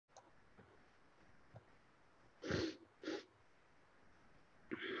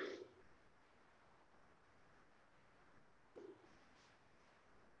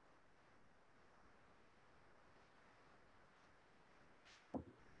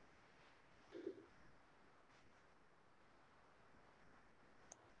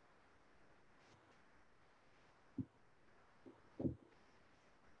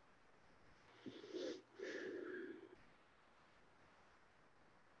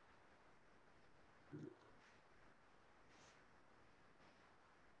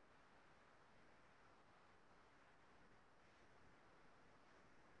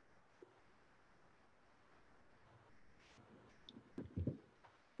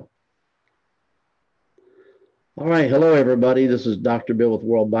All right. Hello, everybody. This is Dr. Bill with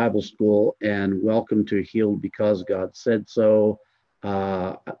World Bible School, and welcome to Healed Because God Said So.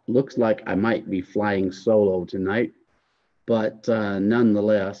 Looks like I might be flying solo tonight, but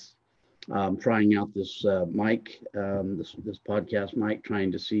nonetheless, I'm trying out this mic, this podcast mic,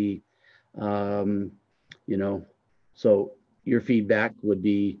 trying to see, um, you know, so your feedback would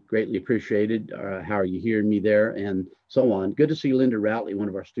be greatly appreciated. How are you hearing me there, and so on. Good to see Linda Routley, one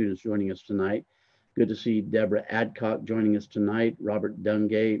of our students, joining us tonight. Good to see Deborah Adcock joining us tonight. Robert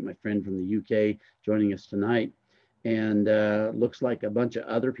Dungay, my friend from the UK, joining us tonight. And looks like a bunch of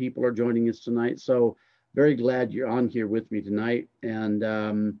other people are joining us tonight. So very glad you're on here with me tonight.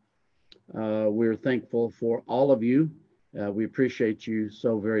 And we're thankful for all of you. We appreciate you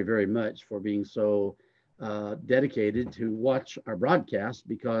so very, very much for being so dedicated to watch our broadcast,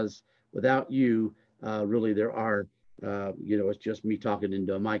 because without you, really there are it's just me talking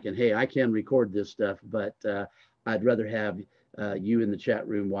into a mic, and hey, I can record this stuff, but I'd rather have you in the chat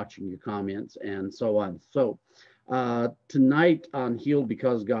room watching your comments and so on. So tonight on Healed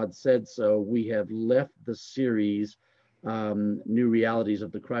Because God Said So, we have left the series New Realities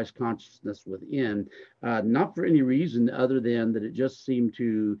of the Christ Consciousness Within, not for any reason other than that it just seemed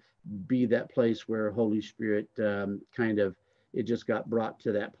to be that place where Holy Spirit it just got brought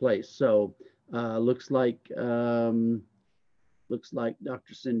to that place. So looks like Dr.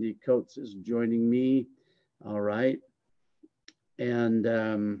 Cindye Coates is joining me. All right.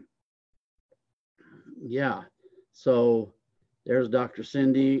 And yeah, so there's Dr.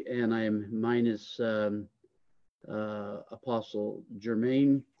 Cindye, and I am minus Apostle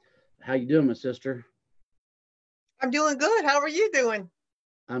Jermaine. How you doing, my sister? I'm doing good. How are you doing?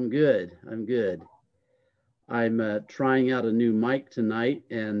 I'm good. I'm trying out a new mic tonight,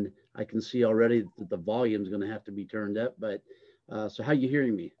 and I can see already that the volume is going to have to be turned up. But so how you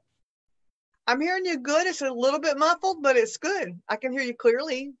hearing me? I'm hearing you good. It's a little bit muffled, but it's good. I can hear you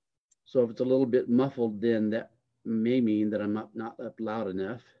clearly. So if it's a little bit muffled, then that may mean that I'm not up loud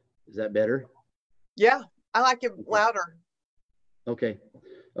enough. Is that better? Yeah, I like it louder. Okay.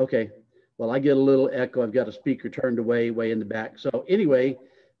 Well, I get a little echo. I've got a speaker turned way in the back. So anyway,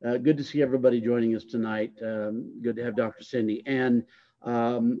 good to see everybody joining us tonight. Good to have Dr. Cindye. And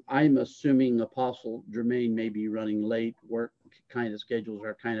I'm assuming Apostle Jermaine may be running late. Work kind of schedules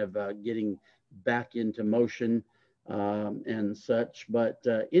are kind of getting back into motion and such. But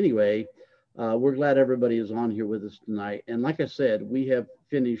anyway, we're glad everybody is on here with us tonight. And like I said, we have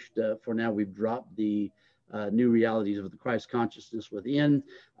finished, for now, we've dropped the New Realities of the Christ Consciousness Within.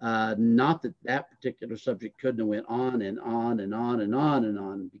 Not that particular subject couldn't have went on and on and on and on and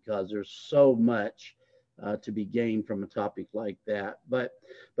on, because there's so much to be gained from a topic like that. But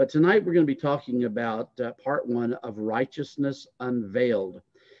tonight we're going to be talking about part one of Righteousness Unveiled.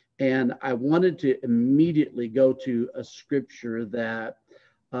 And I wanted to immediately go to a scripture that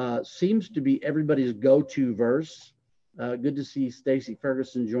seems to be everybody's go-to verse. Good to see Stacy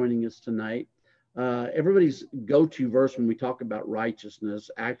Ferguson joining us tonight. Everybody's go-to verse when we talk about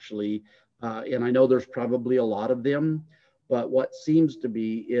righteousness, actually, and I know there's probably a lot of them, but what seems to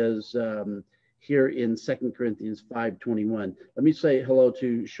be is here in 2 Corinthians 5:21. Let me say hello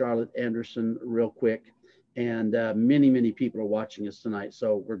to Charlotte Anderson real quick, and many people are watching us tonight,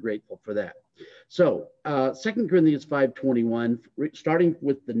 so we're grateful for that. So 2 Corinthians 5:21, starting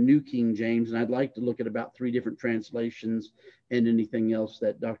with the New King James, and I'd like to look at about 3 different translations and anything else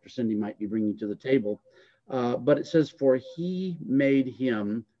that Dr. Cindye might be bringing to the table. But it says, "For he made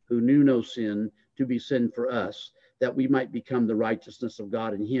him who knew no sin to be sin for us, that we might become the righteousness of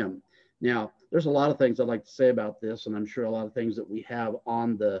God in him." Now, there's a lot of things I'd like to say about this, and I'm sure a lot of things that we have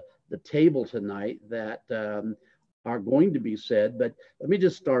on the table tonight that are going to be said. But let me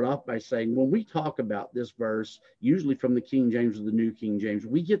just start off by saying, when we talk about this verse, usually from the King James or the New King James,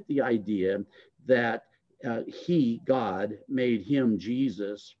 we get the idea that he, God, made him,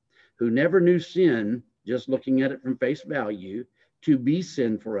 Jesus, who never knew sin, just looking at it from face value, to be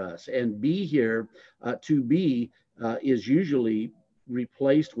sin for us. And be here, to be is usually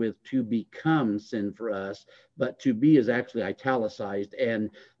replaced with to become sin for us, but to be is actually italicized, and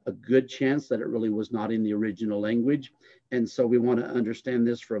a good chance that it really was not in the original language. And so we want to understand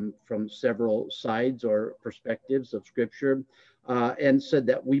this from several sides or perspectives of scripture, and said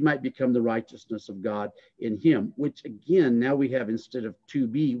that we might become the righteousness of God in him, which again, now we have, instead of to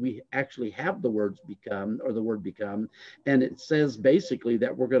be, we actually have the words become, or the word become. And it says basically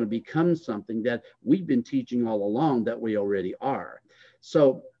that we're going to become something that we've been teaching all along that we already are.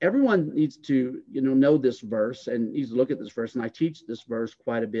 So everyone needs to, know this verse and needs to look at this verse. And I teach this verse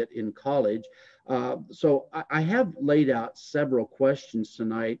quite a bit in college. So I have laid out several questions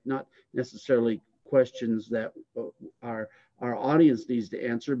tonight, not necessarily questions that our audience needs to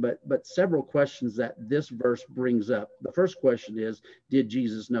answer, but several questions that this verse brings up. The first question is, did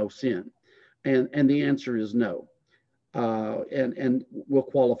Jesus know sin? And the answer is no. And we'll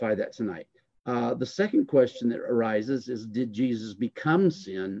qualify that tonight. The second question that arises is, did Jesus become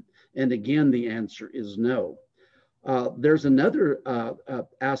sin? And again, the answer is no. There's another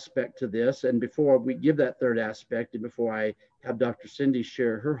aspect to this. And before we give that third aspect, and before I have Dr. Cindye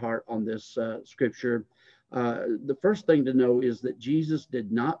share her heart on this scripture, the first thing to know is that Jesus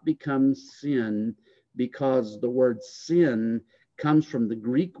did not become sin, because the word sin comes from the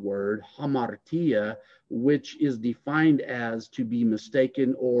Greek word hamartia, which is defined as to be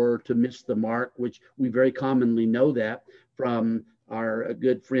mistaken or to miss the mark, which we very commonly know that from our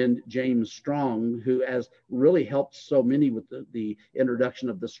good friend James Strong, who has really helped so many with the introduction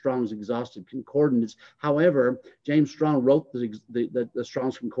of the Strong's Exhaustive Concordance. However, James Strong wrote the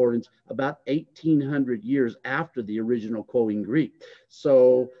Strong's Concordance about 1,800 years after the original quoting Greek.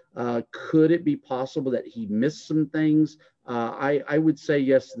 So could it be possible that he missed some things? I would say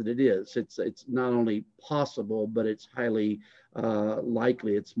yes, that it is. It's not only possible, but it's highly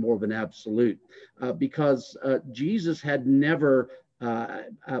likely. It's more of an absolute, because Jesus had never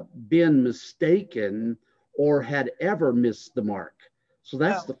been mistaken or had ever missed the mark. So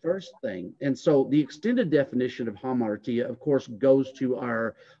that's the first thing. And so the extended definition of hamartia, of course, goes to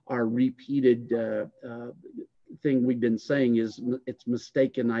our repeated thing we've been saying, is it's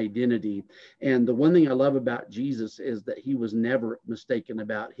mistaken identity. And the one thing I love about Jesus is that he was never mistaken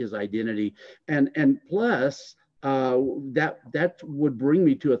about his identity. And plus, that would bring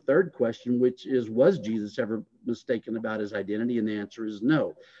me to a third question, which is, was Jesus ever mistaken about his identity? And the answer is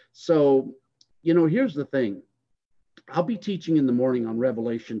no. So, here's the thing. I'll be teaching in the morning on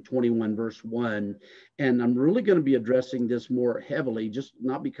Revelation 21, verse 1, and I'm really going to be addressing this more heavily, just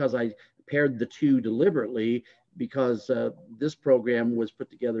not because I paired the two deliberately, because this program was put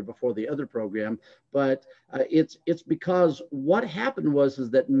together before the other program, but it's because what happened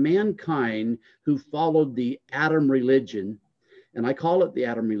is that mankind who followed the Adam religion, and I call it the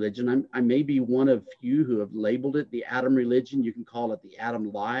Adam religion. I may be one of few who have labeled it the Adam religion. You can call it the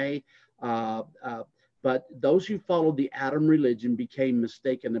Adam lie. But those who followed the Adam religion became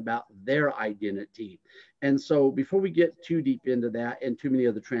mistaken about their identity. And so before we get too deep into that and too many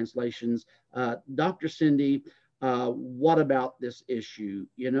other translations, Dr. Cindye, what about this issue?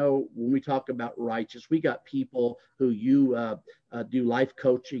 When we talk about righteous, we got people who do life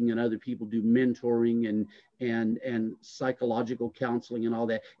coaching, and other people do mentoring and psychological counseling and all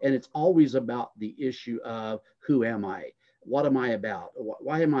that. And it's always about the issue of, who am I? What am I about?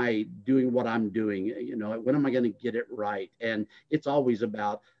 Why am I doing what I'm doing? When am I going to get it right? And it's always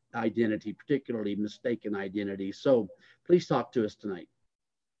about identity, particularly mistaken identity. So please talk to us tonight.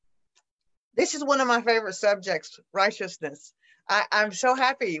 This is one of my favorite subjects, righteousness. I'm so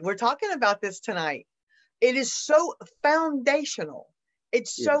happy we're talking about this tonight. It is so foundational.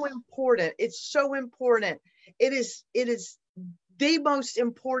 It's so important. It's so important. It is the most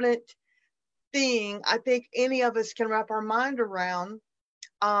important thing I think any of us can wrap our mind around,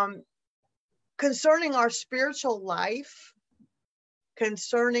 concerning our spiritual life,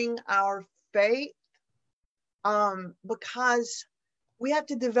 concerning our faith, because we have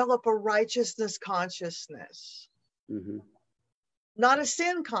to develop a righteousness consciousness, not a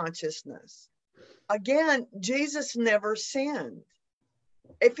sin consciousness. Again, Jesus never sinned.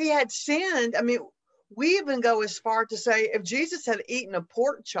 If he had sinned, we even go as far to say, if Jesus had eaten a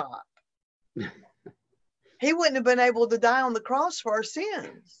pork chop, he wouldn't have been able to die on the cross for our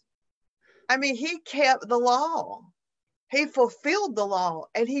sins. He kept the law. He fulfilled the law,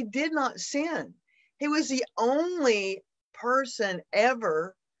 and he did not sin. He was the only person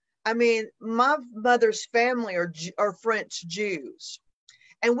ever. My mother's family are French Jews,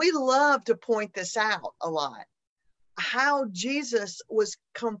 and we love to point this out a lot, how Jesus was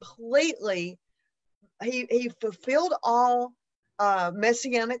completely, he fulfilled all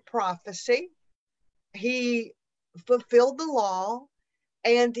messianic prophecy. He fulfilled the law,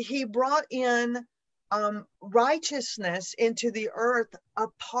 and he brought in righteousness into the earth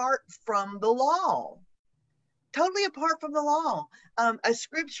apart from the law, totally apart from the law. A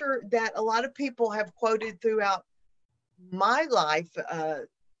scripture that a lot of people have quoted throughout my life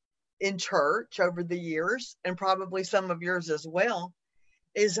in church over the years, and probably some of yours as well,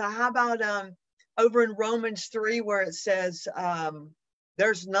 is how about over in Romans 3, where it says,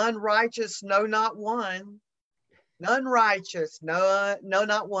 there's none righteous, no, not one. None righteous, no,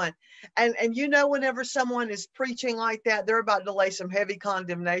 not one. And whenever someone is preaching like that, they're about to lay some heavy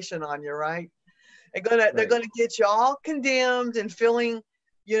condemnation on you, right? They're gonna get you all condemned and feeling,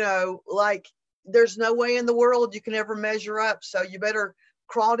 like there's no way in the world you can ever measure up. So you better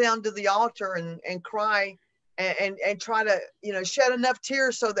crawl down to the altar and cry and try to, shed enough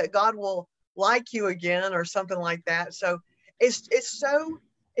tears so that God will like you again or something like that. So it's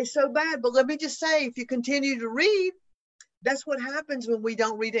so bad. But let me just say, if you continue to read, that's what happens when we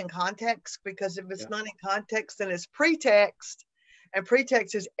don't read in context, because if it's not in context, then it's pretext, and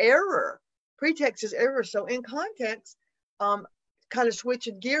pretext is error. Pretext is error. So in context, kind of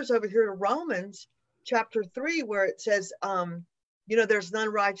switching gears over here to Romans chapter 3, where it says, there's none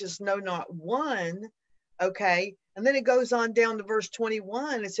righteous, no, not one. Okay. And then it goes on down to verse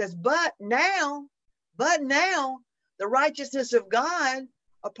 21. It says, but now, the righteousness of God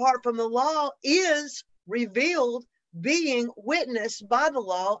apart from the law is revealed, being witnessed by the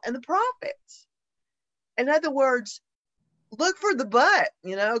law and the prophets. In other words, look for the but,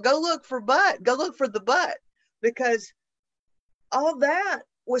 go look for the but, because all that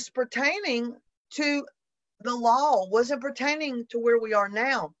was pertaining to the law, wasn't pertaining to where we are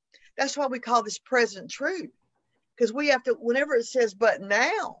now. That's why we call this present truth, because we have to, whenever it says but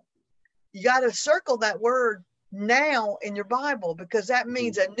now, you got to circle that word now in your Bible, because that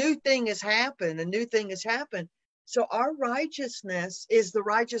means a new thing has happened. So our righteousness is the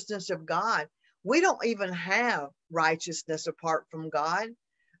righteousness of God. We don't even have righteousness apart from God,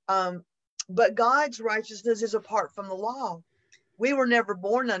 but God's righteousness is apart from the law. We were never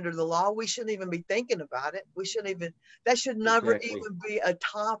born under the law. We shouldn't even be thinking about it. That should never even be a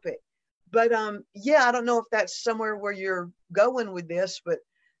topic. But I don't know if that's somewhere where you're going with this, but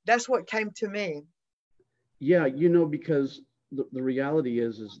that's what came to me. Yeah, because the reality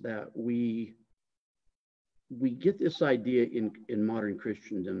is that we get this idea in modern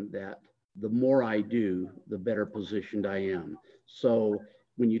Christendom that the more I do, the better positioned I am. So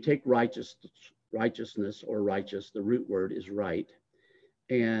when you take righteousness or righteous, the root word is right.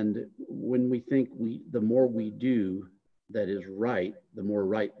 And when we think the more we do that is right, the more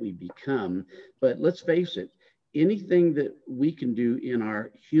right we become. But let's face it, anything that we can do in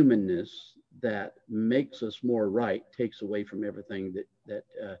our humanness that makes us more right takes away from everything that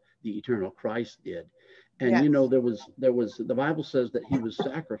the eternal Christ did. And there was the Bible says that he was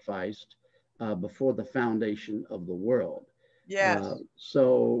sacrificed before the foundation of the world.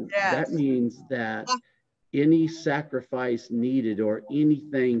 That means that any sacrifice needed or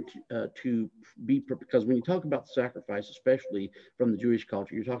anything to be, because when you talk about sacrifice, especially from the Jewish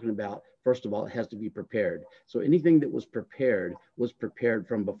culture, you're talking about, first of all, it has to be prepared. So anything that was prepared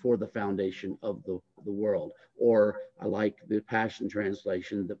from before the foundation of the world, or I like the Passion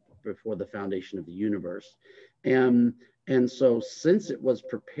Translation, before the foundation of the universe. And so since it was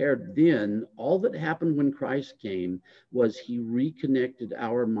prepared then, all that happened when Christ came was he reconnected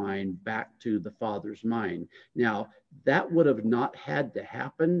our mind back to the Father's mind. Now, that would have not had to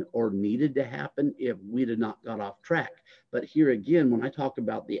happen or needed to happen if we had not got off track. But here again, when I talk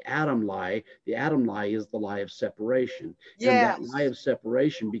about the Adam lie is the lie of separation. And that lie of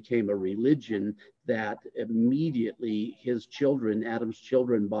separation became a religion that immediately Adam's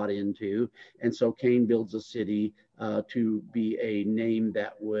children bought into. And so Cain builds a city to be a name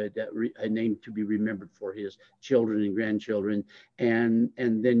a name to be remembered for his children and grandchildren. And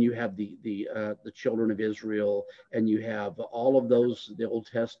then you have the children of Israel, and you have all of those, the Old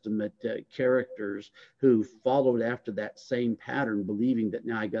Testament characters who followed after that same pattern, believing that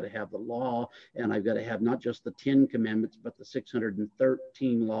now I got to have the law, and I've got to have not just the 10 commandments, but the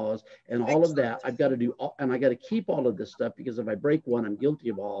 613 laws and all of that. I've got to do, and I got to keep all of this stuff, because if I break one, I'm guilty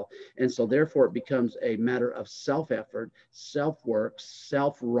of all. And so therefore it becomes a matter of self-effort, self-work,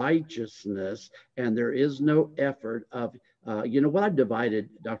 self-righteousness, and there is no effort of, what I've divided,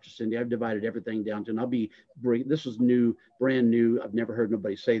 Dr. Cindye, I've divided everything down to, and this is new, brand new. I've never heard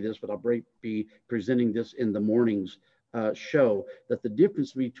nobody say this, but I'll be presenting this in the morning's show, that the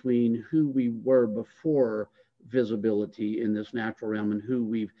difference between who we were before visibility in this natural realm and who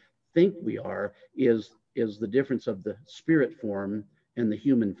we think we are is the difference of the spirit form and the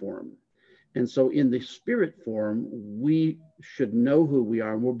human form. And so in the spirit form, we should know who we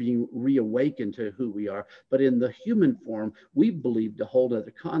are, and we're being reawakened to who we are. But in the human form, we believed a whole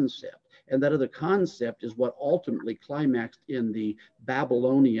other concept. And that other concept is what ultimately climaxed in the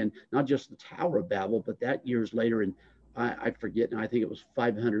Babylonian, not just the Tower of Babel, but that years later, and I forget now, I think it was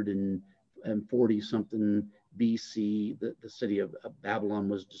 540 something BC, the city of Babylon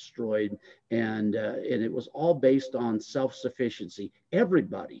was destroyed, and it was all based on self-sufficiency.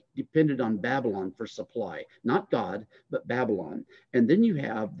 Everybody depended on Babylon for supply, not God, but Babylon. And then you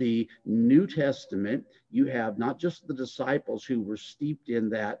have the New Testament. You have not just the disciples who were steeped in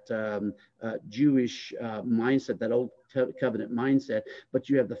that Jewish mindset, that Old covenant mindset, but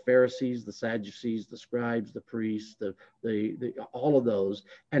you have the Pharisees, the Sadducees, the scribes, the priests, the all of those.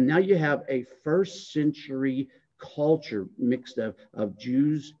 And now you have a first century culture mixed of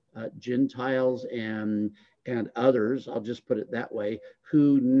Jews, Gentiles, and others, I'll just put it that way,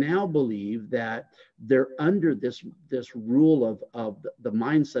 who now believe that they're under this rule of the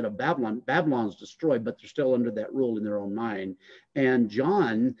mindset of Babylon. Babylon's destroyed, but they're still under that rule in their own mind. And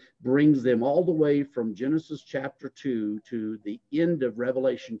John brings them all the way from Genesis chapter 2 to the end of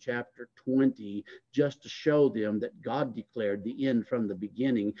Revelation chapter 20, just to show them that God declared the end from the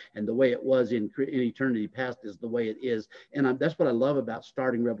beginning, and the way it was in eternity past is the way it is. And that's what I love about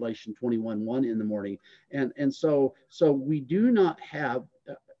starting Revelation 21:1 in the morning. And so we do not have,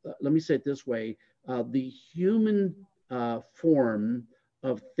 let me say it this way, the human form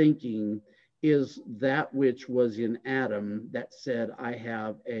of thinking is that which was in Adam, that said, I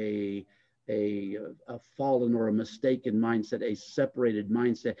have a fallen or a mistaken mindset, a separated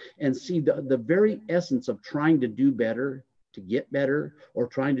mindset. And see, the very essence of trying to do better, to get better, or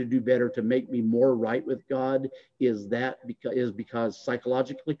trying to do better to make me more right with God is because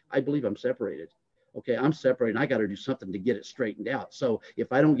psychologically, I believe I'm separated. Okay, I'm separated. I got to do something to get it straightened out. So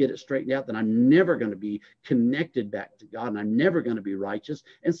if I don't get it straightened out, then I'm never going to be connected back to God, and I'm never going to be righteous.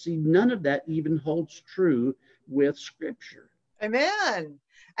 And see, none of that even holds true with Scripture. Amen.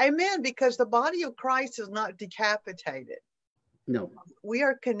 Amen. Because the body of Christ is not decapitated. No. We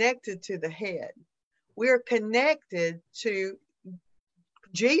are connected to the head. We are connected to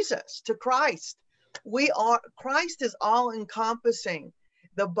Jesus, to Christ. Christ is all encompassing.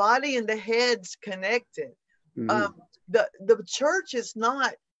 The body and the head's connected. Mm-hmm. The church is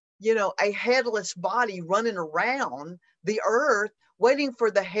not, a headless body running around the earth waiting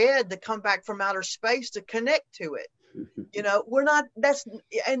for the head to come back from outer space to connect to it. We're not. That's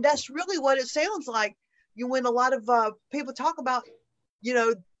really what it sounds like. When a lot of people talk about,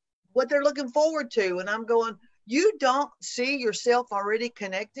 what they're looking forward to, and I'm going, you don't see yourself already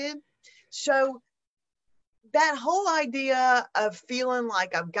connected. So that whole idea of feeling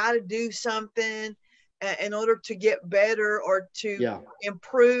like I've got to do something in order to get better or to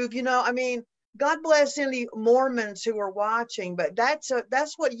improve, God bless any Mormons who are watching, but that's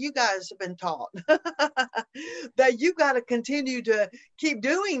what you guys have been taught, that you've got to continue to keep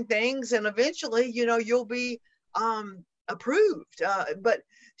doing things, and eventually, you'll be approved. But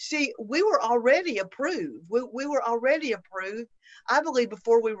see, we were already approved. We were already approved, I believe,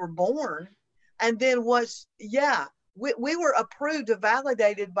 before we were born. And then we were approved and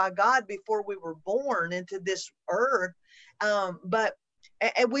validated by God before we were born into this earth. And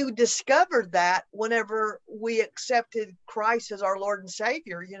we discovered that whenever we accepted Christ as our Lord and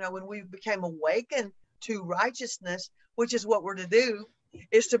Savior, when we became awakened to righteousness, which is what we're to do,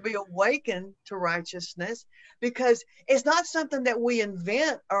 is to be awakened to righteousness, because it's not something that we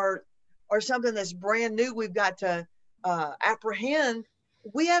invent or something that's brand new. We've got to apprehend.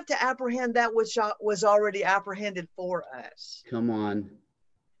 We have to apprehend that which was already apprehended for us. Come on.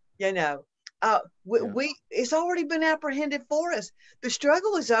 It's already been apprehended for us. The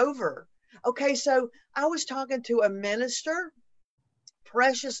struggle is over. Okay, so I was talking to a minister,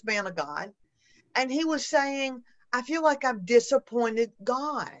 precious man of God, and he was saying, I feel like I've disappointed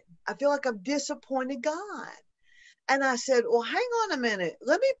God. I feel like I've disappointed God. And I said, well, hang on a minute.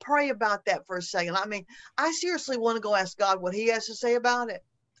 Let me pray about that for a second. I seriously want to go ask God what he has to say about it.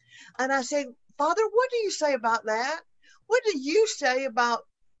 And I said, Father, what do you say about that? What do you say about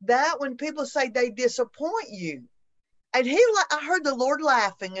that when people say they disappoint you? And I heard the Lord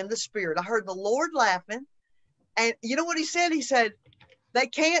laughing in the spirit. I heard the Lord laughing. And you know what he said? He said, they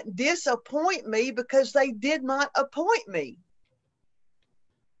can't disappoint me because they did not appoint me.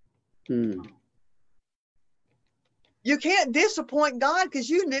 You can't disappoint God because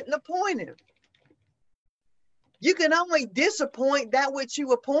you didn't appoint him. You can only disappoint that which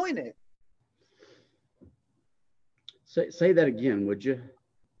you appointed. Say that again, would you?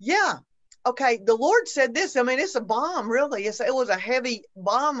 Yeah. Okay. The Lord said this. It's a bomb, really. It was a heavy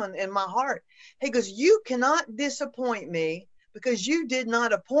bomb in my heart. He goes, you cannot disappoint me because you did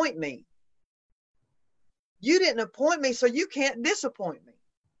not appoint me. You didn't appoint me, so you can't disappoint me.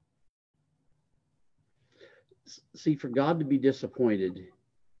 See, for God to be disappointed,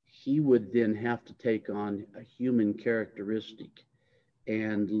 he would then have to take on a human characteristic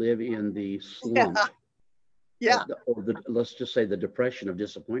and live in the slump. Yeah. Let's just say the depression of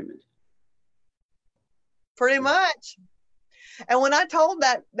disappointment. Pretty much. And when I told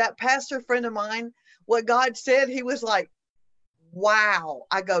that pastor friend of mine what God said, he was like, wow.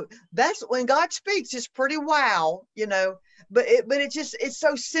 I go, that's when God speaks, it's pretty wow, but it's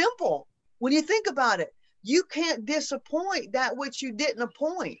so simple when you think about it. You can't disappoint that which you didn't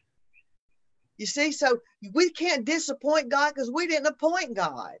appoint. You see, so we can't disappoint God because we didn't appoint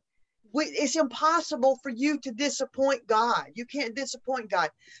God. It's impossible for you to disappoint God. You can't disappoint God.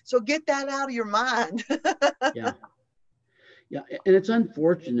 So get that out of your mind. Yeah. Yeah. And it's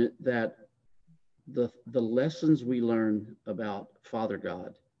unfortunate that the lessons we learn about Father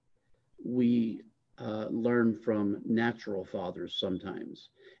God, we learn from natural fathers sometimes.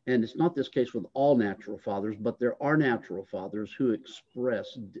 And it's not this case with all natural fathers, but there are natural fathers who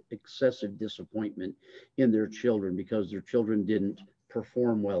express excessive disappointment in their children because their children didn't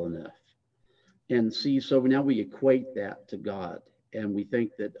perform well enough. And see, so now we equate that to God. And we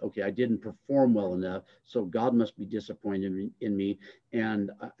think that, okay, I didn't perform well enough, so God must be disappointed in me.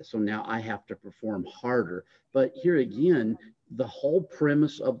 And so now I have to perform harder. But here again, the whole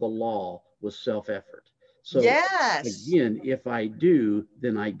premise of the law was self-effort. So Yes. again, if I do,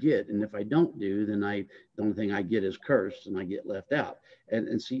 then I get. And if I don't do, then the only thing I get is cursed and I get left out.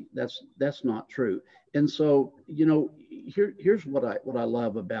 And see, that's not true. And so, here's what I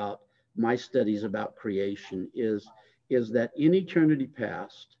love about my studies about creation is that in eternity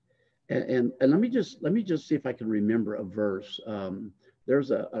past, and let me just see if I can remember a verse.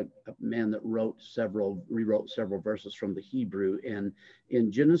 There's a man that rewrote several verses from the Hebrew, and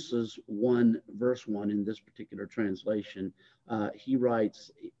in Genesis 1 verse 1 in this particular translation, he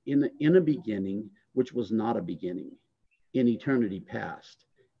writes, in a beginning which was not a beginning, in eternity past,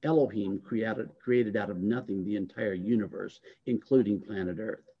 Elohim created out of nothing the entire universe, including planet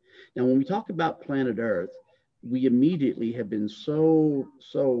Earth. Now, when we talk about planet Earth, we immediately have been so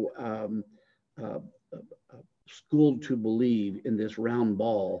uh, schooled to believe in this round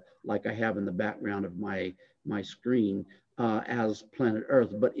ball, like I have in the background of my screen, as planet Earth.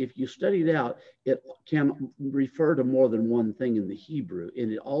 But if you study it out, it can refer to more than one thing in the Hebrew,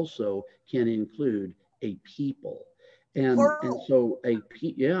 and it also can include a people. And so a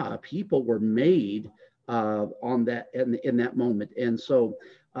people were made on that in that moment. And so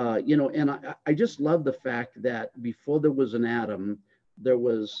and I just love the fact that before there was an Adam, there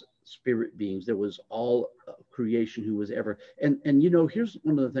was spirit beings. There was all creation who was ever. And here's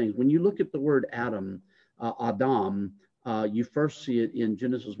one of the things. When you look at the word Adam, Adam, you first see it in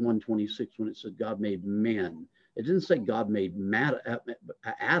Genesis 1:26 when it said God made man. It didn't say God made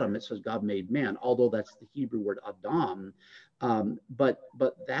Adam. It says God made man, although that's the Hebrew word Adam. But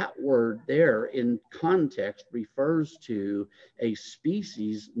that word there in context refers to a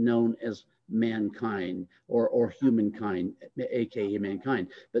species known as mankind or humankind, aka mankind.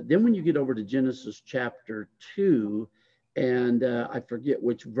 But then when you get over to Genesis chapter 2, and I forget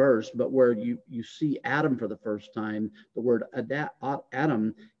which verse, but where you see Adam for the first time, the word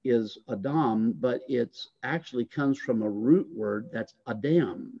Adam is Adam, but it's actually comes from a root word that's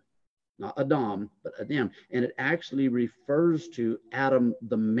Adam. Not Adam, but Adam. And it actually refers to Adam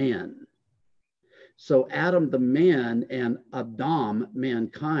the man. So Adam the man and Adam,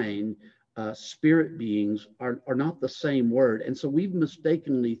 mankind, spirit beings are not the same word. And so we've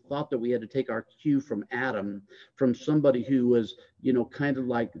mistakenly thought that we had to take our cue from Adam, from somebody who was, kind of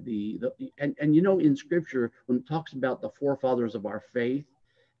like and in scripture, when it talks about the forefathers of our faith,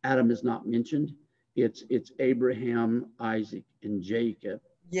 Adam is not mentioned. It's Abraham, Isaac, and Jacob.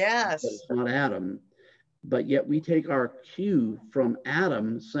 Yes. But it's not Adam. But yet we take our cue from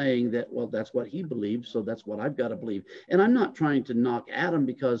Adam, saying that, well, that's what he believed, so that's what I've got to believe. And I'm not trying to knock Adam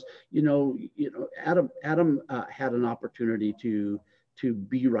because, Adam had an opportunity to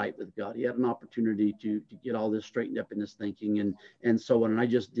be right with God. He had an opportunity to get all this straightened up in his thinking and so on. And I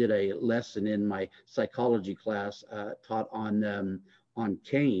just did a lesson in my psychology class taught on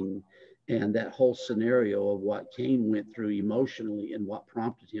Cain, and that whole scenario of what Cain went through emotionally and what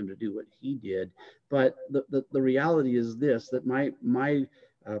prompted him to do what he did. But the reality is this, that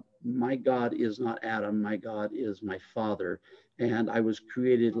my God is not Adam. My God is my Father. And I was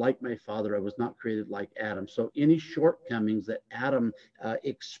created like my Father. I was not created like Adam. So any shortcomings that Adam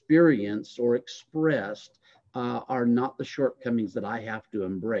experienced or expressed are not the shortcomings that I have to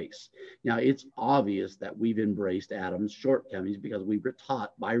embrace. Now, it's obvious that we've embraced Adam's shortcomings because we were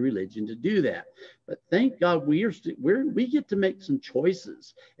taught by religion to do that. But thank God we get to make some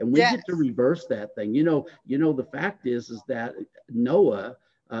choices, and we get to reverse that thing. The fact is that Noah,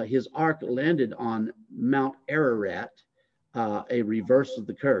 his ark landed on Mount Ararat, a reverse of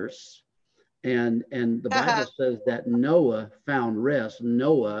the curse. And the Bible says that Noah found rest.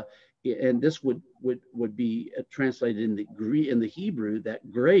 Noah, and this would be translated in the Hebrew,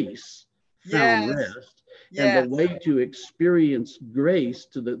 that grace found Yes. rest. And the Yes. way to experience grace,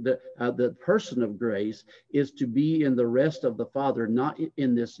 to the person of grace, is to be in the rest of the Father, not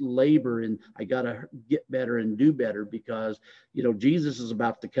in this labor and I gotta get better and do better because Jesus is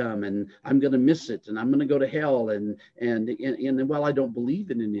about to come and I'm gonna miss it and I'm gonna go to hell and while I don't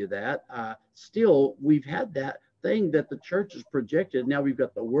believe in any of that, still we've had that thing that the church has projected. Now we've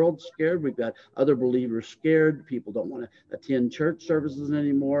got the world scared. We've got other believers scared. People don't want to attend church services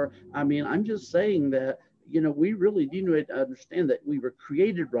anymore. I mean, I'm just saying that, we really do need to understand that we were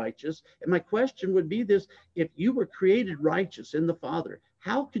created righteous. And my question would be this: if you were created righteous in the Father,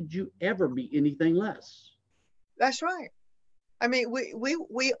 how could you ever be anything less? That's right. I mean,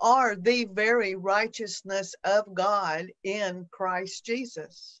 we are the very righteousness of God in Christ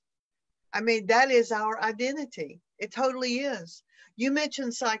Jesus. I mean, that is our identity. It totally is. You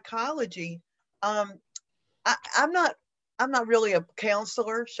mentioned psychology. Um, I'm not really a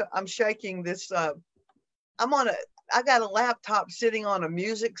counselor. So I'm shaking this. I got a laptop sitting on a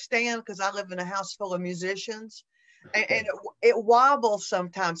music stand because I live in a house full of musicians, and Okay. it wobbles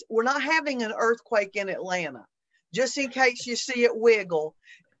sometimes. We're not having an earthquake in Atlanta. Just in case you see it wiggle,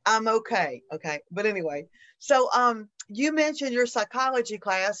 I'm okay. Okay. But anyway, so you mentioned your psychology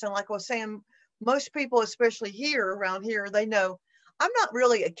class, and like I was saying, most people, especially here around here, they know I'm not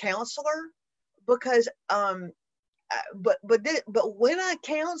really a counselor because but when I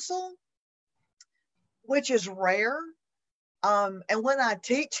counsel, which is rare, and when I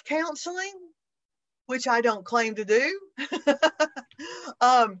teach counseling, which I don't claim to do,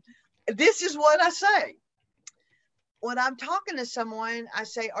 um, this is what I say. When I'm talking to someone, I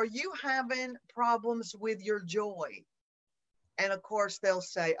say, "Are you having problems with your joy?" And of course, they'll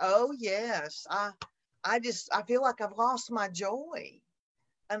say, "Oh yes, I feel like I've lost my joy."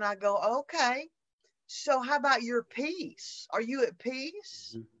 And I go, "Okay, so how about your peace? Are you at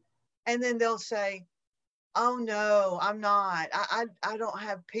peace?" Mhm. And then they'll say, "Oh no, I'm not. I don't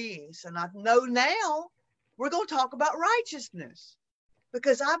have peace." And I know now we're going to talk about righteousness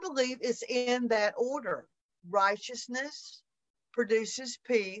because I believe it's in that order. Righteousness produces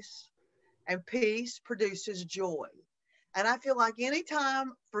peace, and peace produces joy. And I feel like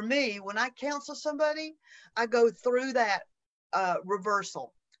anytime for me, when I counsel somebody, I go through that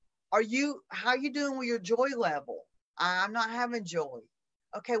reversal. How you doing with your joy level? I'm not having joy.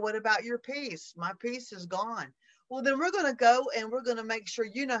 Okay, what about your peace? My peace is gone. Well, then we're going to go and we're going to make sure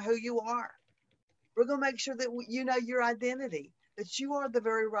you know who you are. We're going to make sure that you know your identity, that you are the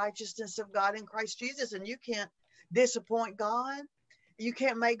very righteousness of God in Christ Jesus, and you can't disappoint God. You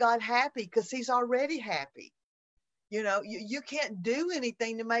can't make God happy because he's already happy. You can't do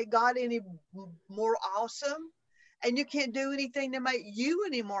anything to make God any more awesome, and you can't do anything to make you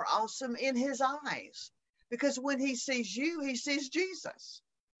any more awesome in his eyes, because when he sees you, he sees Jesus.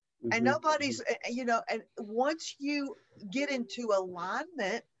 And Mhm. nobody's, and once you get into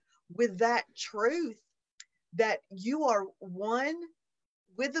alignment with that truth, that you are one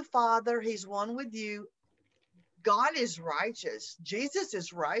with the Father, he's one with you. God is righteous. Jesus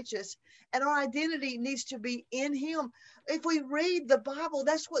is righteous. And our identity needs to be in him. If we read the Bible,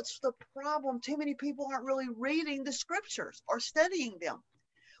 that's what's the problem. Too many people aren't really reading the scriptures or studying them.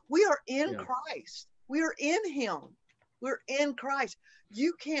 We are in Yeah. Christ. We are in him. We're in Christ.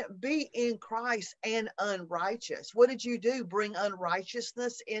 You can't be in Christ and unrighteous. What did you do? Bring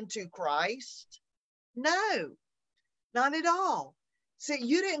unrighteousness into Christ? No, not at all. See,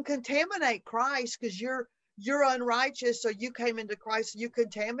 you didn't contaminate Christ because you're unrighteous, so you came into Christ and you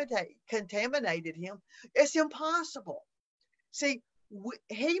contaminated him. It's impossible. See,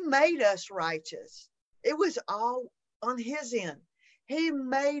 he made us righteous. It was all on his end. He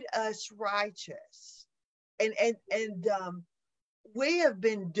made us righteous, and we have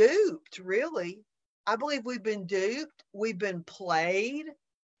been duped. Really, I believe we've been duped. We've been played.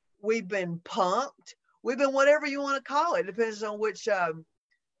 We've been punked. We've been whatever you want to call it. Depends on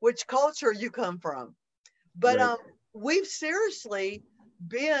which culture you come from. But Right. we've seriously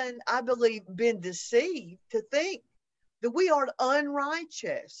I believe, been deceived to think that we are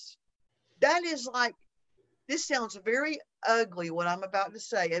unrighteous. That is like, this sounds very ugly, what I'm about to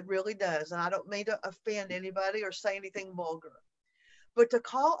say. It really does. And I don't mean to offend anybody or say anything vulgar. But to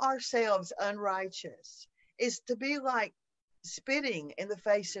call ourselves unrighteous is to be like spitting in the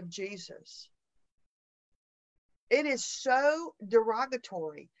face of Jesus. It is so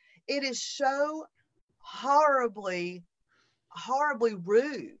derogatory. It is so horribly, horribly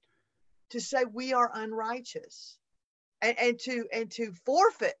rude to say we are unrighteous, and to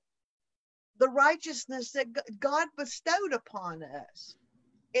forfeit the righteousness that God bestowed upon us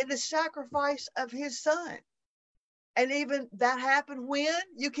in the sacrifice of his son. And even that happened when?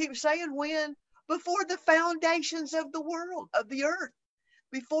 You keep saying when? Before the foundations of the world, of the earth,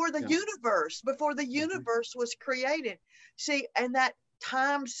 before the universe, before the universe was created. See, and that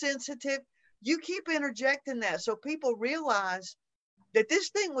time sensitive, you keep interjecting that so people realize that this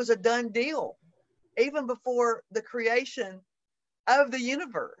thing was a done deal, even before the creation of the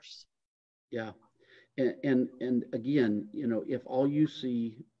universe. Yeah. And again, you know, if all you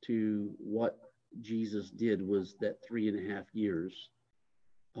see to what Jesus did was that 3.5 years,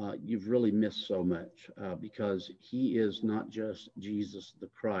 you've really missed so much, because he is not just Jesus the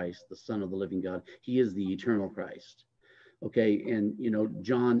Christ, the Son of the living God. He is the eternal Christ. Okay, and you know,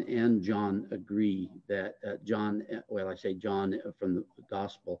 John agree that John, well, I say John from the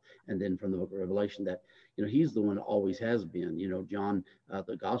gospel, and then from the book of Revelation, that you know he's the one that always has been. You know, John,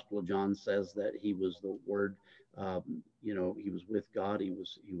 the Gospel of John says that he was the Word. You know, he was with God. He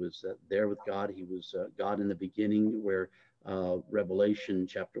was there with God. He was God in the beginning. Where Revelation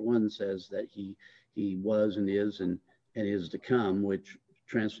chapter 1 says that he was and is to come, which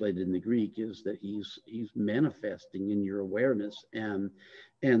translated in the Greek is that he's manifesting in your awareness. And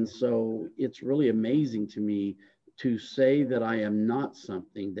so it's really amazing to me to say that I am not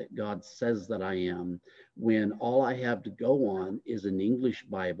something that God says that I am, when all I have to go on is an English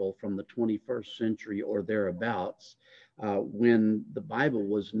Bible from the 21st century or thereabouts, when the Bible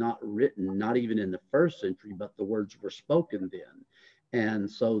was not written, not even in the first century, but the words were spoken then. And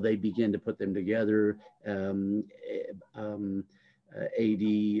so they begin to put them together. AD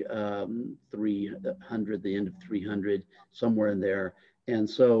 300, the end of 300, somewhere in there. And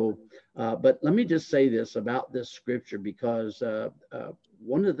so, but let me just say this about this scripture, because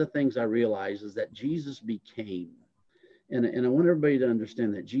one of the things I realize is that Jesus became, and I want everybody to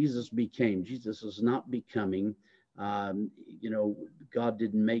understand that Jesus became. Jesus is not becoming. You know, God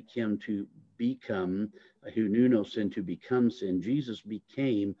didn't make him to become, who knew no sin, to become sin. Jesus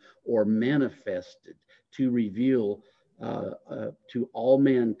became or manifested to reveal to all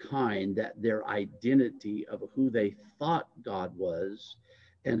mankind that their identity of who they thought God was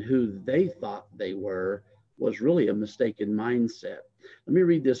and who they thought they were was really a mistaken mindset. Let me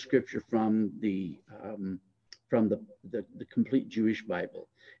read this scripture from the complete Jewish Bible.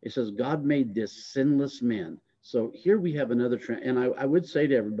 It says, God made this sinless man. So here we have another, and I would say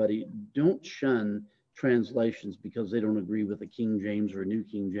to everybody, don't shun translations because they don't agree with the King James or New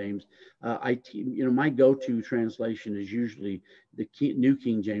King James. You know, my go-to translation is usually the New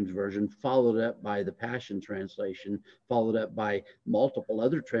King James Version, followed up by the Passion Translation, followed up by multiple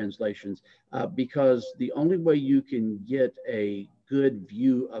other translations, because the only way you can get a good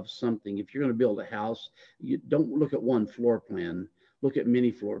view of something, if you're going to build a house, you don't look at one floor plan. Look at many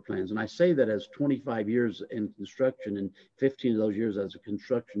floor plans. And I say that as 25 years in construction and 15 of those years as a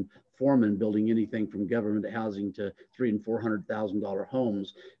construction foreman, building anything from government housing to $300,000 and $400,000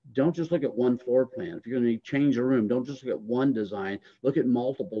 homes. Don't just look at one floor plan. If you're going to change a room, don't just look at one design, look at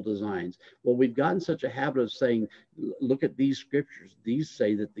multiple designs. Well, we've gotten such a habit of saying, look at these scriptures. These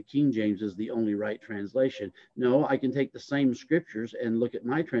say that the King James is the only right translation. No, I can take the same scriptures and look at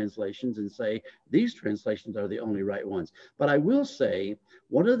my translations and say, these translations are the only right ones. But I will say,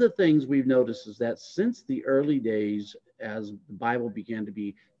 one of the things we've noticed is that since the early days, as the Bible began to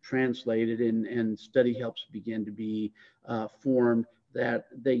be translated and study helps began to be formed, that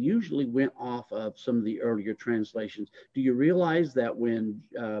they usually went off of some of the earlier translations. Do you realize that when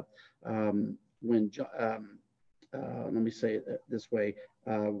let me say it this way,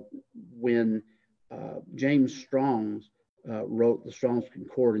 when James Strong wrote the Strong's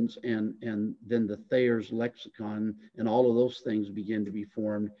Concordance and then the Thayer's Lexicon and all of those things began to be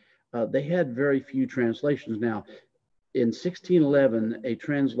formed, they had very few translations. Now, in 1611, a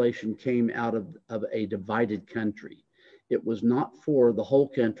translation came out of a divided country. It was not for the whole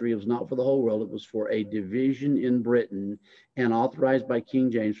country. It was not for the whole world. It was for a division in Britain, and authorized by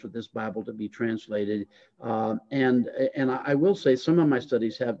King James for this Bible to be translated. And I will say some of my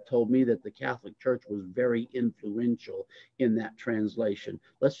studies have told me that the Catholic Church was very influential in that translation.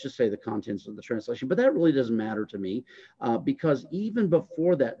 Let's just say the contents of the translation, but that really doesn't matter to me, because even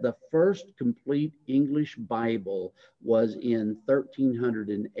before that, the first complete English Bible was in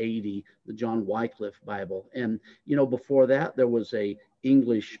 1380, the John Wycliffe Bible. And, you know, before that, there was a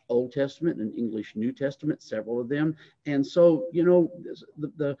English Old Testament and English New Testament, several of them. And so, you know,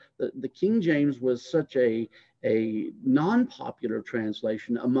 the King James was such a non-popular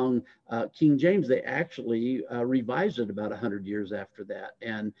translation among King James. They actually revised it about 100 years after that.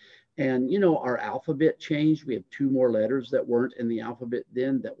 And you know, our alphabet changed. We have 2 more letters that weren't in the alphabet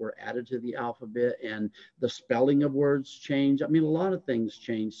then that were added to the alphabet, and the spelling of words changed. I mean, a lot of things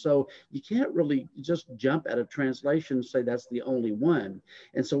changed. So you can't really just jump at a translation and say that's the only one.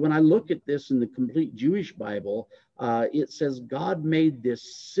 And so when I look at this in the complete Jewish Bible, it says God made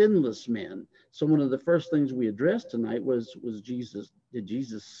this sinless man. So one of the first things we addressed tonight was Jesus. Did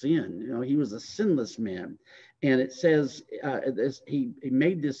Jesus sin? You know, he was a sinless man. And it says he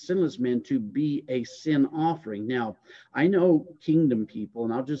made this sinless man to be a sin offering. Now, I know kingdom people,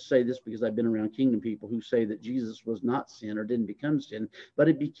 and I'll just say this because I've been around kingdom people who say that Jesus was not sin or didn't become sin, but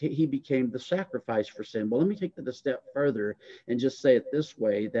he became the sacrifice for sin. Well, let me take that a step further and just say it this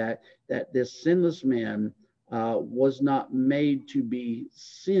way, that this sinless man was not made to be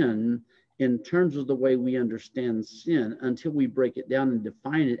sin in terms of the way we understand sin until we break it down and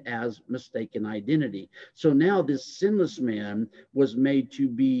define it as mistaken identity. So now this sinless man was made to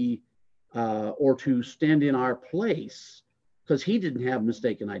be or to stand in our place, because he didn't have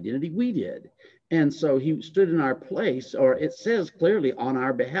mistaken identity, we did. And so he stood in our place, or it says clearly on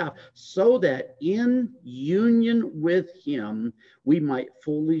our behalf, so that in union with him, we might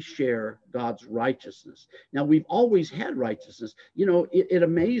fully share God's righteousness. Now, we've always had righteousness. You know, it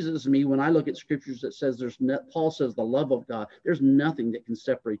amazes me when I look at scriptures that says Paul says the love of God, there's nothing that can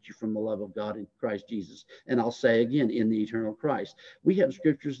separate you from the love of God in Christ Jesus. And I'll say again, in the eternal Christ. We have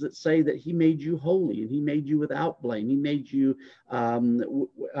scriptures that say that he made you holy and he made you without blame. He made you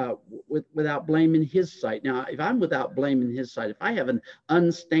without blame in his sight. Now, if I'm without blame in his sight, if I have an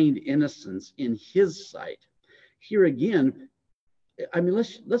unstained innocence in his sight, here again, I mean,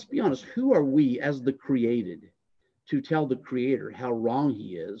 let's be honest. Who are we as the created to tell the creator how wrong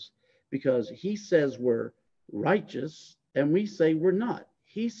he is? Because he says we're righteous and we say we're not.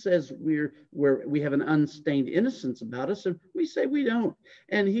 He says we have an unstained innocence about us, and we say we don't.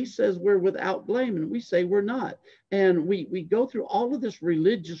 And he says we're without blame, and we say we're not. And we go through all of this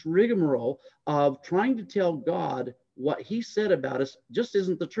religious rigmarole of trying to tell God what he said about us just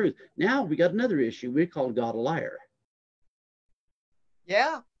isn't the truth. Now we got another issue. We call God a liar.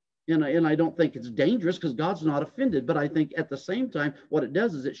 Yeah. And I don't think it's dangerous because God's not offended. But I think at the same time, what it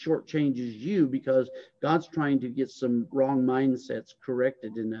does is it shortchanges you, because God's trying to get some wrong mindsets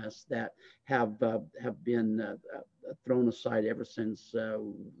corrected in us that have been thrown aside ever since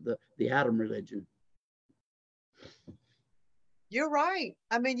the Adam religion. You're right.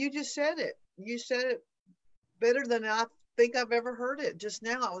 I mean, you just said it. You said it better than I think I've ever heard it. Just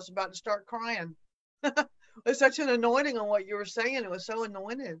now, I was about to start crying. There's such an anointing on what you were saying. It was so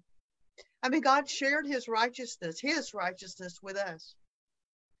anointed. I mean, God shared his righteousness with us.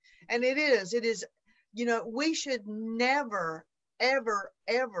 And it is, you know, we should never, ever,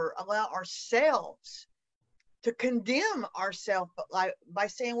 ever allow ourselves to condemn ourselves by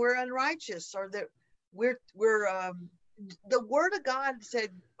saying we're unrighteous, or that we're the word of God said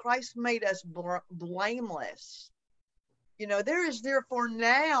Christ made us blameless. You know, there is therefore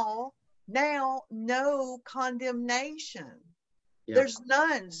now no condemnation. Yeah. There's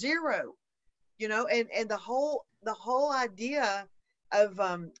none, zero. You know, and the whole idea of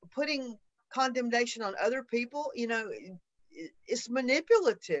putting condemnation on other people, you know, it's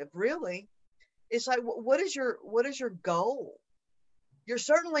manipulative, really. It's like, what is your goal? You're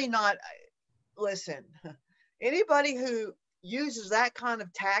certainly not. Listen, anybody who uses that kind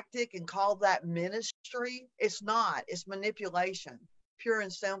of tactic and call that ministry, it's not. It's manipulation, pure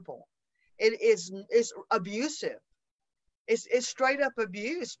and simple. It's abusive. It's straight up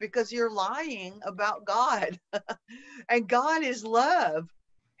abuse, because you're lying about God. And God is love.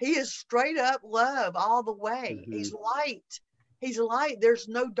 He is straight up love all the way. Mm-hmm. He's light. He's light. There's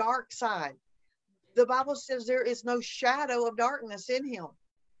no dark side. The Bible says there is no shadow of darkness in him.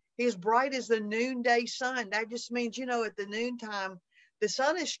 He's bright as the noonday sun. That just means, you know, at the noontime, the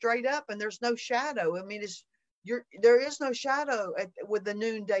sun is straight up and there's no shadow. I mean, there is no shadow with the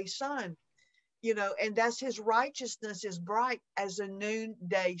noonday sun. You know, and that's his righteousness is bright as a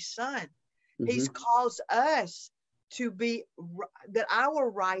noonday sun. Mm-hmm. He's caused us to be, that our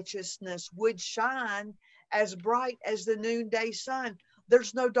righteousness would shine as bright as the noonday sun.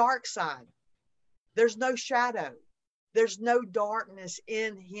 There's no dark side. There's no shadow. There's no darkness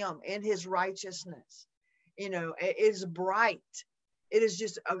in him, in his righteousness. You know, it is bright. It is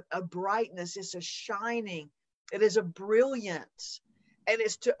just a brightness. It's a shining. It is a brilliance. And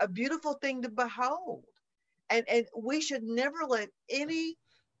it's a beautiful thing to behold. And we should never let any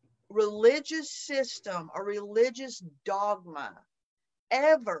religious system or religious dogma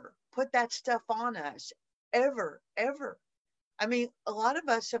ever put that stuff on us, ever, ever. I mean, a lot of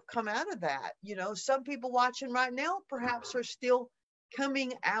us have come out of that. You know, some people watching right now perhaps are still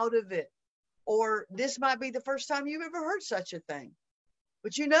coming out of it, or this might be the first time you've ever heard such a thing.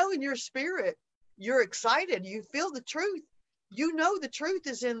 But you know, in your spirit, you're excited. You feel the truth. You know the truth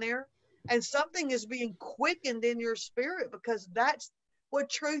is in there, and something is being quickened in your spirit, because that's what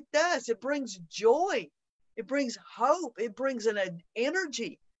truth does. It brings joy. It brings hope. It brings an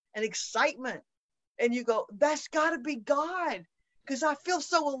energy, an excitement. And you go, that's got to be God, because I feel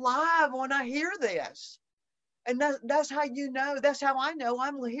so alive when I hear this. And that's how you know, that's how I know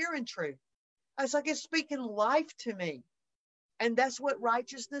I'm hearing truth. It's like it's speaking life to me. And that's what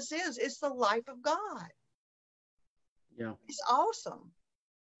righteousness is. It's the life of God. Yeah. It's awesome.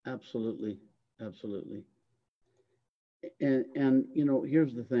 Absolutely. Absolutely. And you know,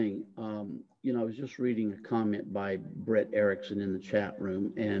 here's the thing. You know, I was just reading a comment by Brett Erickson in the chat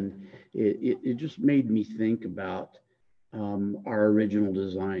room, and it just made me think about our original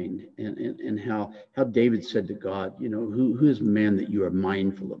design, and how David said to God, you know, who is man that you are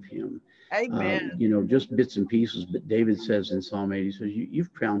mindful of him? Amen. You know, just bits and pieces, but David says in Psalm 80, he says,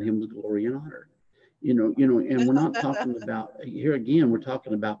 you've crowned him with glory and honor. You know, and we're not talking about, here again, we're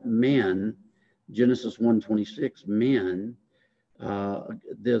talking about man, Genesis 1:26, man,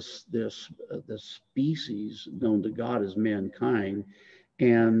 this species known to God as mankind.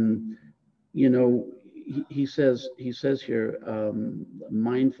 And you know, he says here,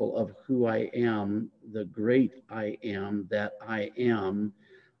 mindful of who I am, the great I am, that I am,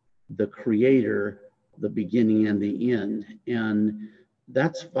 the creator, the beginning and the end. And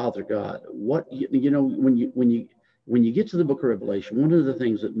that's Father God. What, you know, when you get to the book of Revelation, one of the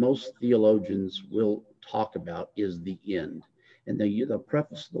things that most theologians will talk about is the end. And they'll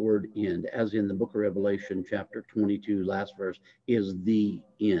preface the word end, as in the book of Revelation, chapter 22, last verse, is the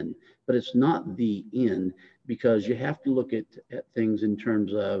end. But it's not the end, because you have to look at things in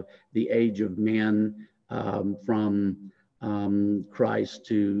terms of the age of man, from Christ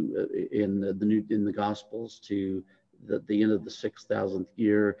to in the Gospels to the end of the 6,000th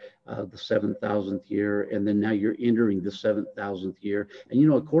year, the 7,000th year, and then now you're entering the 7,000th year. And you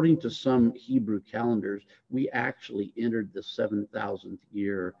know, according to some Hebrew calendars, we actually entered the 7,000th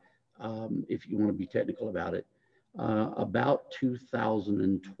year, if you want to be technical about it, about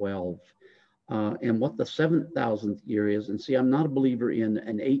 2012. And what the 7,000th year is, and see, I'm not a believer in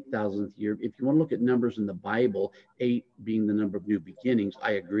an 8,000th year. If you want to look at numbers in the Bible, 8 being the number of new beginnings,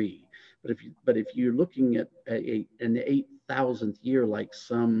 I agree. But if you're looking at an 8,000th year, like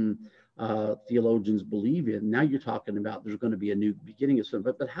some theologians believe in, now you're talking about there's going to be a new beginning of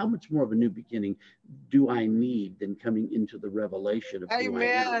something. But how much more of a new beginning do I need than coming into the revelation of who I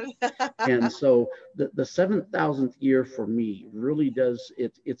am? And so the 7,000th year for me really does,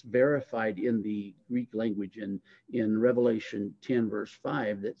 it's verified in the Greek language in Revelation 10 verse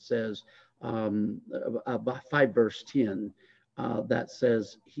 5 that says, 5 verse 10, that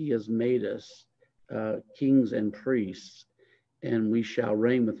says, he has made us kings and priests, and we shall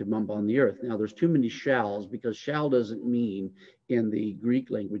reign with him upon the earth. Now, there's too many shalls, because shall doesn't mean in the Greek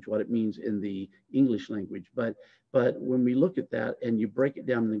language what it means in the English language. But when we look at that and you break it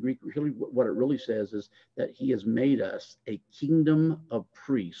down in the Greek, really what it really says is that he has made us a kingdom of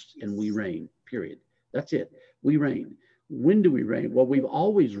priests, and we reign, period. That's it. We reign. When do we reign? Well, we've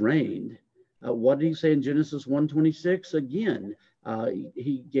always reigned. What did he say in Genesis 1:26? Again,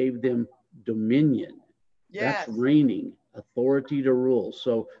 he gave them dominion. Yes. That's reigning, authority to rule.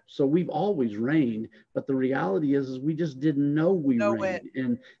 So we've always reigned, but the reality is we just didn't know we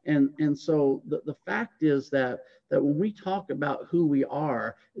reigned. And so the fact is that when we talk about who we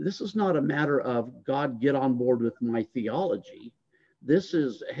are, this is not a matter of God, get on board with my theology. This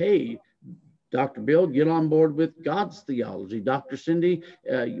is, hey, Dr. Bill, get on board with God's theology. Dr. Cindye,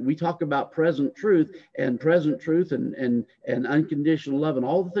 we talk about present truth and unconditional love, and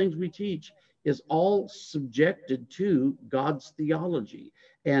all the things we teach is all subjected to God's theology.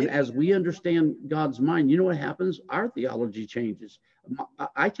 And as we understand God's mind, you know what happens? Our theology changes.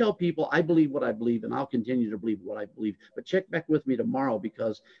 I tell people I believe what I believe, and I'll continue to believe what I believe. But check back with me tomorrow,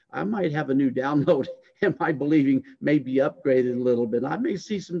 because I might have a new download, and my believing may be upgraded a little bit. I may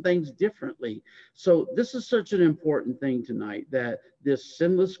see some things differently. So this is such an important thing tonight, that this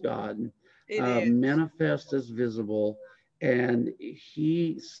sinless God manifests as visible, and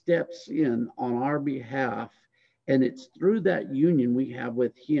he steps in on our behalf. And it's through that union we have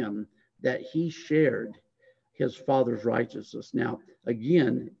with him that he shared his Father's righteousness. Now,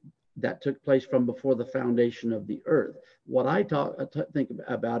 again, that took place from before the foundation of the earth. What I think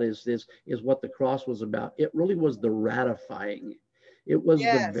about is what the cross was about. It really was the ratifying. It was the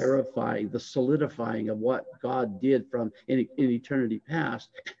Yes. verifying, the solidifying of what God did from in eternity past.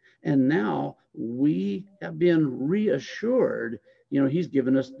 And now we have been reassured. He's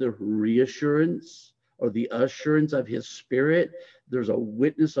given us the reassurance or the assurance of his spirit. There's a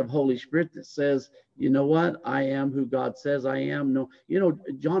witness of Holy Spirit that says, you know what? I am who God says I am. No,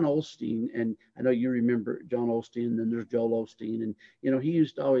 John Osteen, and I know you remember John Osteen, and then there's Joel Osteen. And, he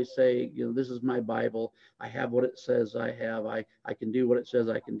used to always say, this is my Bible. I have what it says I have. I can do what it says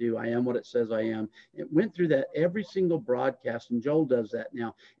I can do. I am what it says I am. It went through that every single broadcast, and Joel does that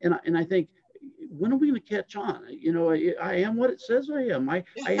now. And I think, when are we going to catch on? I am what it says I am. I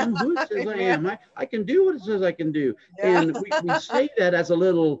am who it says I am. I can do what it says I can do. Yeah. And we say that as a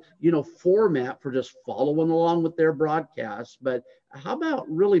little, format for just following along with their broadcasts. But how about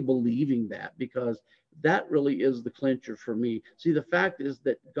really believing that? Because that really is the clincher for me. See, the fact is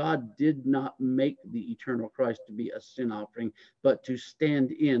that God did not make the eternal Christ to be a sin offering, but to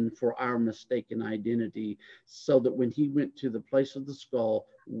stand in for our mistaken identity, so that when he went to the place of the skull,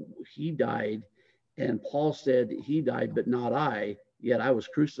 he died. And Paul said, he died, but not I, yet I was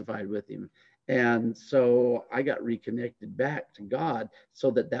crucified with him. And so I got reconnected back to God, so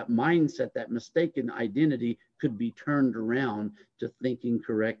that mindset, that mistaken identity, could be turned around to thinking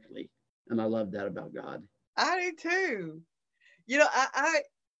correctly. And I love that about God. I do too.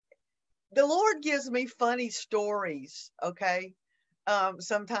 The Lord gives me funny stories, okay,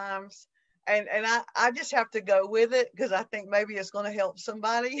 sometimes. And I just have to go with it, because I think maybe it's going to help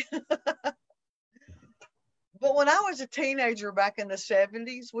somebody. But when I was a teenager back in the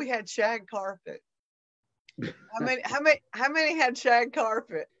 70s, we had shag carpet. How many had shag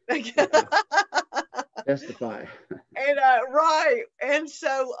carpet? Testify. And right. And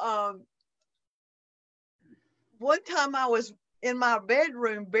so one time I was in my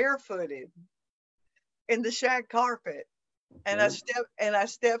bedroom barefooted in the shag carpet, and I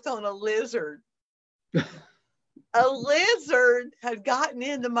stepped on a lizard. A lizard had gotten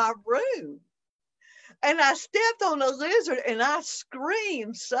into my room, and I stepped on a lizard, and I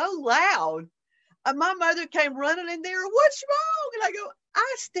screamed so loud. And my mother came running in there. What's wrong? And I go,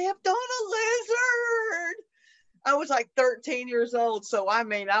 I stepped on a lizard. I was like 13 years old. So, I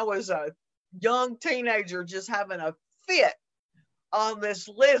was a young teenager just having a fit on this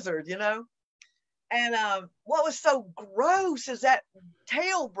lizard, And what was so gross is that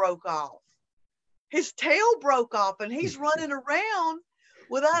tail broke off. His tail broke off, and he's running around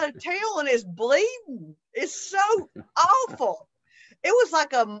without a tail, and it's bleeding. It's so awful. It was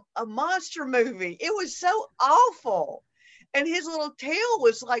like a monster movie. It was so awful. And his little tail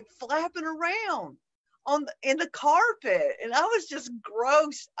was like flapping around in the carpet. And I was just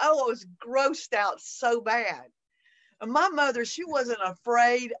gross. I was grossed out so bad. And my mother, she wasn't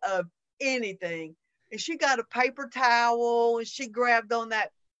afraid of anything. And she got a paper towel, and she grabbed on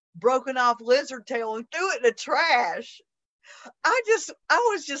that broken off lizard tail and threw it in the trash. I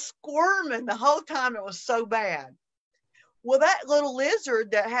was just squirming the whole time. It was so bad. Well, that little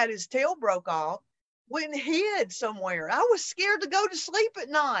lizard that had his tail broke off went and hid somewhere. I was scared to go to sleep at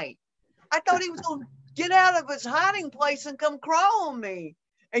night. I thought he was going to get out of his hiding place and come crawl on me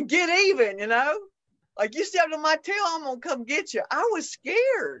and get even, Like, you stepped on my tail, I'm going to come get you. I was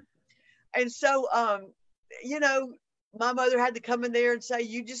scared. And so, my mother had to come in there and say,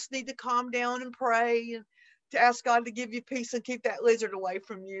 you just need to calm down and pray and to ask God to give you peace and keep that lizard away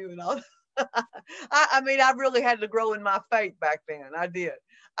from you and all. I really had to grow in my faith back then. I did.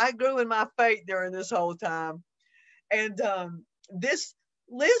 I grew in my faith during this whole time. And this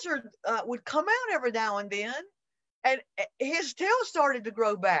lizard would come out every now and then, and his tail started to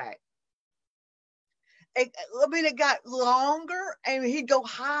grow back. It got longer, and he'd go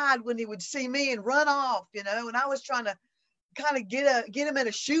hide when he would see me and run off, and I was trying to kind of get him in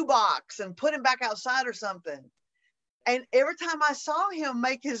a shoebox and put him back outside or something. And every time I saw him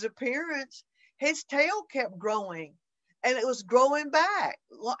make his appearance, his tail kept growing, and it was growing back.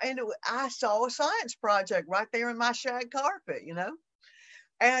 And I saw a science project right there in my shag carpet,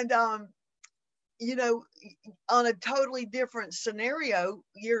 And, on a totally different scenario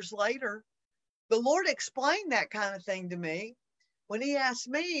years later, the Lord explained that kind of thing to me when he asked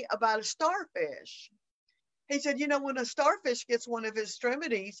me about a starfish. He said, when a starfish gets one of his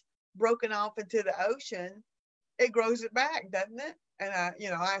extremities broken off into the ocean, it grows it back, doesn't it? And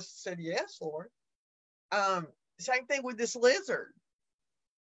I said, yes, Lord. Same thing with this lizard.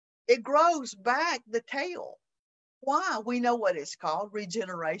 It grows back the tail. Why? We know what it's called,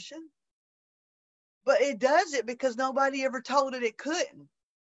 regeneration. But it does it because nobody ever told it couldn't.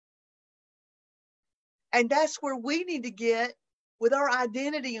 And that's where we need to get with our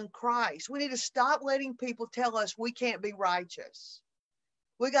identity in Christ. We need to stop letting people tell us we can't be righteous.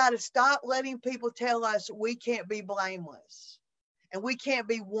 We got to stop letting people tell us we can't be blameless and we can't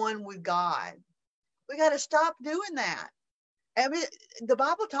be one with God. We got to stop doing that. I mean, the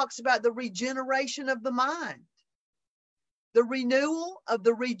Bible talks about the regeneration of the mind, the renewal of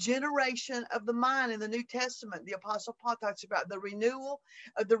the regeneration of the mind in the New Testament. The Apostle Paul talks about the renewal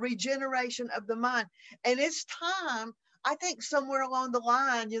of the regeneration of the mind. And it's time, I think somewhere along the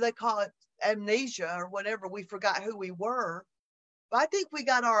line, they call it amnesia or whatever. We forgot who we were. But I think we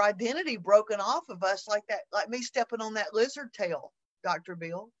got our identity broken off of us like that, like me stepping on that lizard tail, Dr.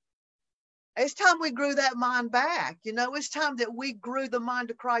 Bill. It's time we grew that mind back. It's time that we grew the mind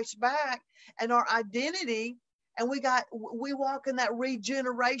of Christ back and our identity, and we walk in that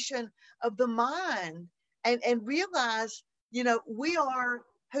regeneration of the mind and realize, we are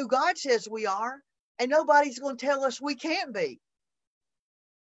who God says we are, and nobody's going to tell us we can't be.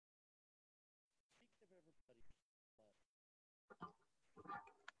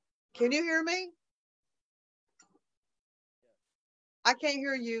 Can you hear me? I can't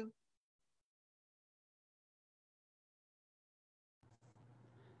hear you.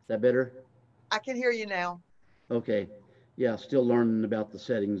 Is that better? I can hear you now. Okay. Yeah, still learning about the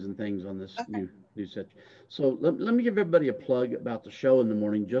settings and things on this new set. So let me give everybody a plug about the show in the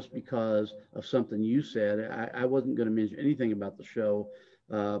morning, just because of something you said. I wasn't going to mention anything about the show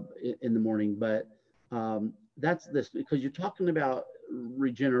in the morning, but that's this, because you're talking about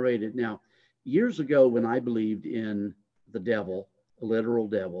regenerated. Now, years ago when I believed in the devil, a literal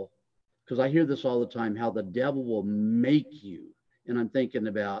devil, because I hear this all the time, how the devil will make you. And I'm thinking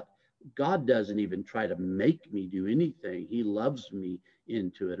about, God doesn't even try to make me do anything. He loves me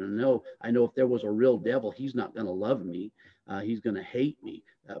into it. And I know if there was a real devil, he's not going to love me. He's going to hate me,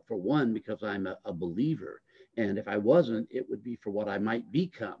 for one, because I'm a believer. And if I wasn't, it would be for what I might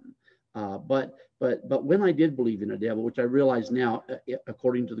become. But when I did believe in a devil, which I realize now,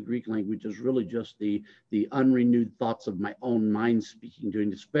 according to the Greek language, is really just the unrenewed thoughts of my own mind speaking to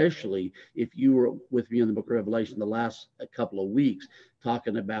me, especially if you were with me in the book of Revelation the last couple of weeks,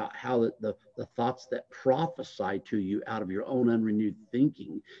 talking about how the thoughts that prophesy to you out of your own unrenewed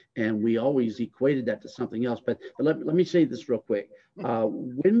thinking. And we always equated that to something else. But let me say this real quick.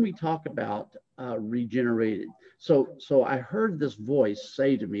 When we talk about regenerated, so I heard this voice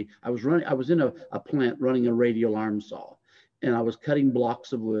say to me, I was in a plant running a radial arm saw, and I was cutting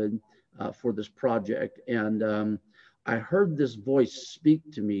blocks of wood for this project. And I heard this voice speak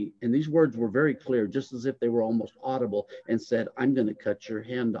to me, and these words were very clear, just as if they were almost audible, and said, "I'm going to cut your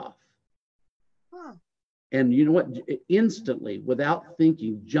hand off." Huh. And you know what? Instantly, without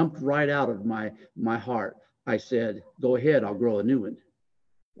thinking, jumped right out of my heart. I said, "Go ahead, I'll grow a new one."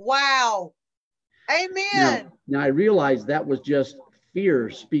 Wow. Amen. Now I realized that was just fear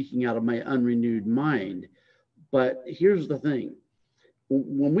speaking out of my unrenewed mind. But here's the thing.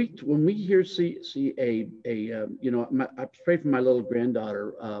 When we see I prayed for my little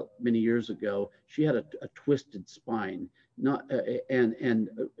granddaughter many years ago. She had a twisted spine, and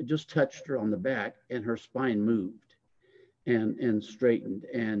just touched her on the back, and her spine moved and straightened,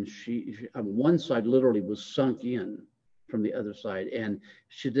 and she on one side literally was sunk in from the other side. And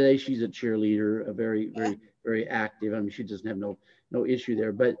today she's a cheerleader, a very active. I mean, she doesn't have no issue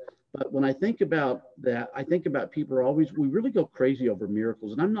there. But when I think about that, I think about people are always, we really go crazy over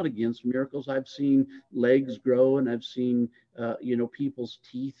miracles. And I'm not against miracles. I've seen legs grow, and I've seen, people's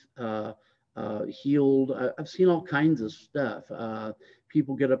teeth healed. I've seen all kinds of stuff.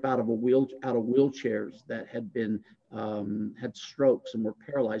 People get up out of wheelchairs that had been, had strokes and were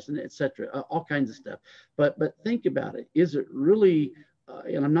paralyzed, and etc. All kinds of stuff. But think about it. Is it really,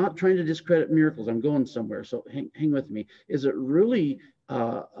 and I'm not trying to discredit miracles. I'm going somewhere. So hang with me. Is it really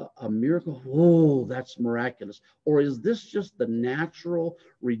a miracle? Oh, that's miraculous. Or is this just the natural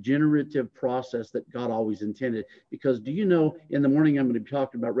regenerative process that God always intended? Because do you know, in the morning I'm going to be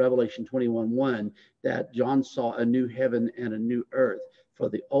talking about Revelation 21:1, that John saw a new heaven and a new earth, for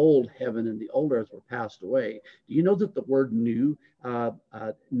the old heaven and the old earth were passed away. Do you know that the word new,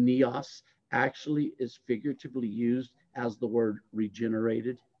 neos, actually is figuratively used as the word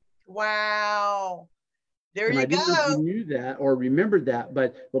regenerated? Wow. There you go. I didn't know if you knew that or remembered that,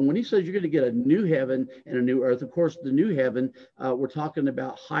 but when he says you're going to get a new heaven and a new earth, of course, the new heaven, we're talking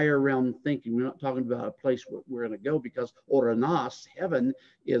about higher realm thinking. We're not talking about a place where we're going to go, because oranos, heaven,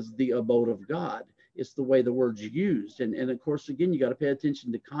 is the abode of God. It's the way the word's used. And of course, again, you got to pay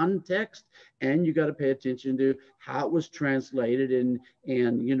attention to context, and you got to pay attention to how it was translated and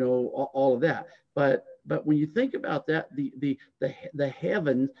all of that. But when you think about that, the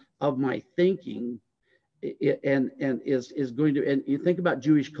heaven of my thinking, and is going to, and you think about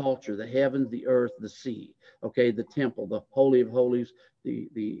Jewish culture, the heavens, the earth, the sea, okay, the temple, the Holy of Holies,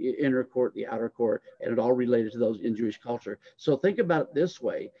 the inner court, the outer court, and it all related to those in Jewish culture. So think about it this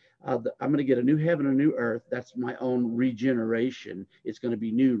way. I'm going to get a new heaven, a new earth. That's my own regeneration. It's going to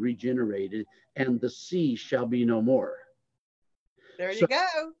be new, regenerated, and the sea shall be no more. There you go.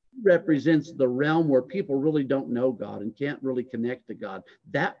 Represents the realm where people really don't know God and can't really connect to God.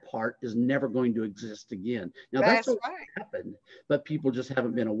 That part is never going to exist again. Now that's what happened, but people just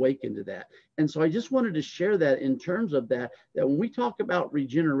haven't been awakened to that. And so I just wanted to share that in terms of that when we talk about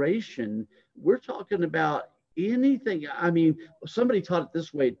regeneration, we're talking about anything. I mean, somebody taught it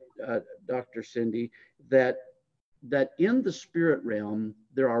this way, Dr. Cindye, that in the spirit realm,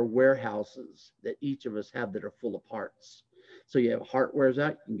 there are warehouses that each of us have that are full of parts. So you have a heart wears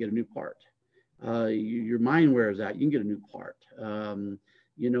out, you can get a new part. Your mind wears out, you can get a new part.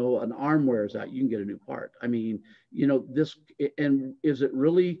 You know, an arm wears out, you can get a new part. I mean, you know, this, and is it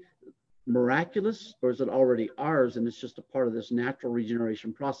really miraculous, or is it already ours and it's just a part of this natural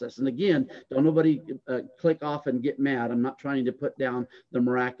regeneration process? And again, don't nobody click off and get mad. I'm not trying to put down the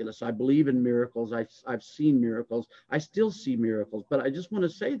miraculous. I believe in miracles. I've seen miracles. I still see miracles. But I just want to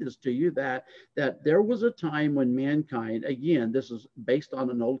say this to you, that there was a time when mankind, again, this is based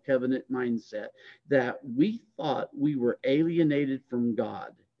on an old covenant mindset, that we thought we were alienated from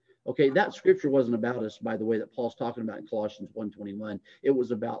God. Okay, that scripture wasn't about us, by the way, that Paul's talking about in Colossians 1:21. It was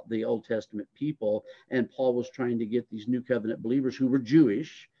about the Old Testament people, and Paul was trying to get these new covenant believers who were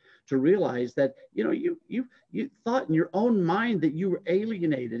Jewish to realize that, you know, you thought in your own mind that you were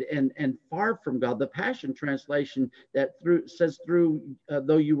alienated and far from God. The Passion Translation that says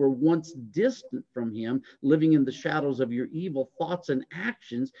though you were once distant from him, living in the shadows of your evil thoughts and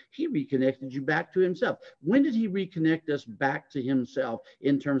actions, he reconnected you back to himself. When did he reconnect us back to himself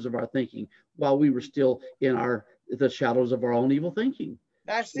in terms of our thinking? While we were still in the shadows of our own evil thinking.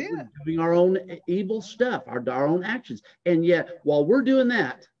 That's it. Doing our own evil stuff, our own actions. And yet, while we're doing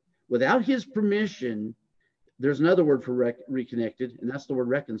that, without his permission, there's another word for reconnected, and that's the word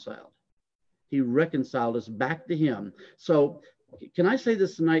reconciled. He reconciled us back to him. So can I say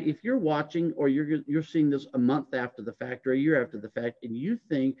this tonight? If you're watching, or you're seeing this a month after the fact or a year after the fact, and you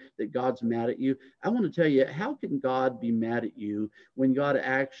think that God's mad at you, I want to tell you, how can God be mad at you when God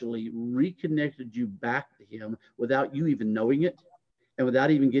actually reconnected you back to him without you even knowing it? And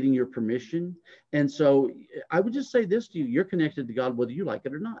without even getting your permission? And so I would just say this to you: you're connected to God whether you like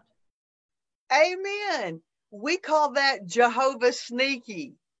it or not. Amen. We call that Jehovah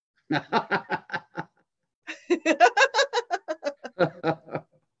Sneaky. He did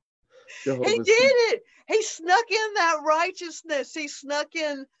it. He snuck in that righteousness. He snuck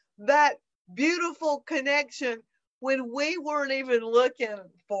in that beautiful connection when we weren't even looking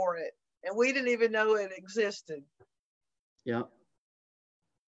for it, and we didn't even know it existed. Yeah.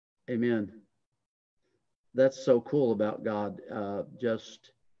 Amen. That's so cool about God.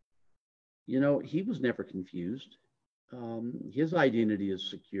 You know, he was never confused. His identity is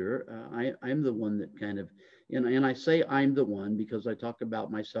secure. I'm the one that kind of, and I say I'm the one because I talk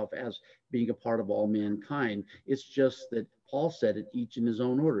about myself as being a part of all mankind. It's just that Paul said it each in his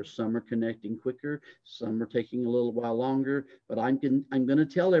own order. Some are connecting quicker, some are taking a little while longer. But I'm going to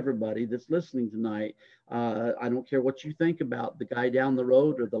tell everybody that's listening tonight, I don't care what you think about the guy down the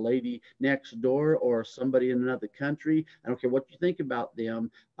road or the lady next door or somebody in another country. I don't care what you think about them.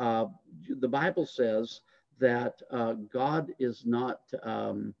 The Bible says that God is not,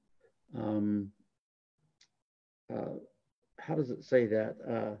 how does it say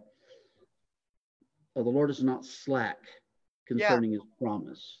that? The Lord is not slack concerning his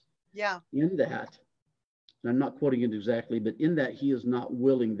promise. Yeah. In that, and I'm not quoting it exactly, but in that he is not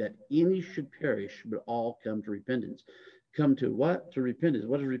willing that any should perish, but all come to repentance. Come to what? To repentance.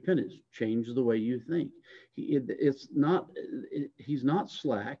 What is repentance? Change the way you think. He's not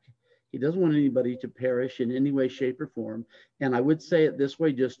slack. He doesn't want anybody to perish in any way, shape, or form. And I would say it this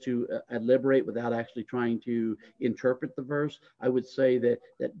way, just to elaborate without actually trying to interpret the verse. I would say that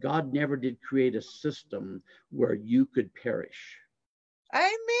God never did create a system where you could perish.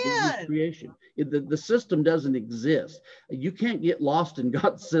 Amen. Creation. The system doesn't exist. You can't get lost in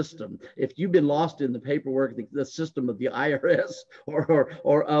God's system. If you've been lost in the paperwork, the system of the IRS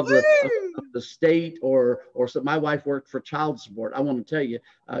or of the state or so. My wife worked for child support. I want to tell you,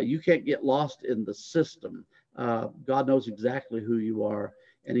 you can't get lost in the system. God knows exactly who you are.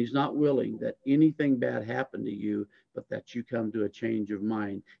 And he's not willing that anything bad happen to you, but that you come to a change of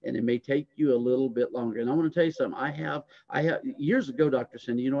mind. And it may take you a little bit longer. And I want to tell you something. I have years ago, Dr.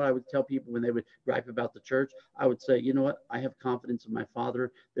 Cindye, you know what I would tell people when they would gripe about the church? I would say, you know what? I have confidence in my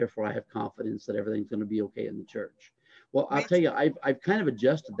Father. Therefore, I have confidence that everything's going to be okay in the church. Well, I'll tell you, I've kind of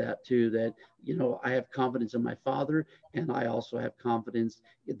adjusted that to that, you know, I have confidence in my Father, and I also have confidence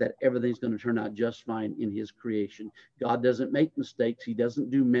that everything's going to turn out just fine in his creation. God doesn't make mistakes. He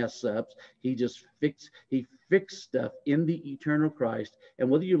doesn't do mess ups. He fixed stuff in the eternal Christ. And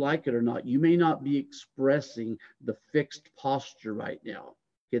whether you like it or not, you may not be expressing the fixed posture right now.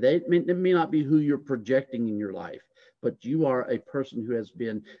 Okay, that may not be who you're projecting in your life, but you are a person who has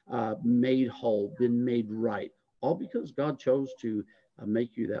been made whole, been made right, all because God chose to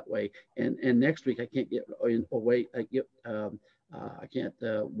make you that way. And next week I can't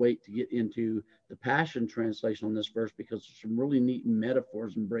wait to get into the Passion Translation on this verse, because there's some really neat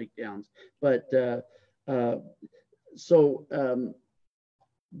metaphors and breakdowns. But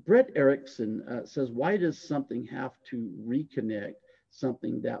Brett Erickson says, why does something have to reconnect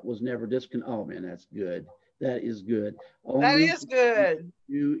something that was never disconnected? Oh man, that's good. That is good. That is good.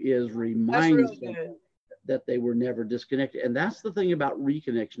 You is remind them that they were never disconnected. And that's the thing about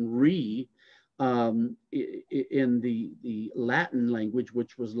reconnection. In the Latin language,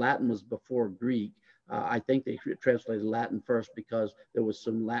 which Latin was before Greek. I think they translated Latin first because there was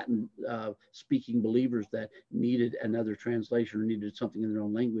some Latin speaking believers that needed another translation or needed something in their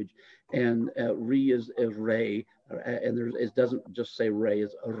own language. And re is re, and it doesn't just say re,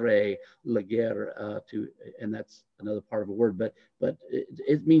 it's re, legere, and that's another part of a word, but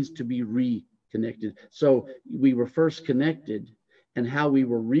it means to be reconnected. So we were first connected, and how we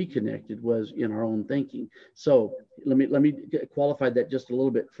were reconnected was in our own thinking. So let me qualify that just a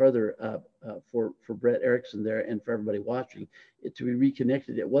little bit further for Brett Erickson there, and for everybody watching. To be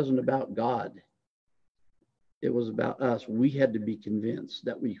reconnected, it wasn't about God. It was about us. We had to be convinced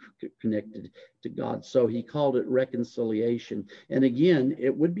that we connected to God. So he called it reconciliation. And again,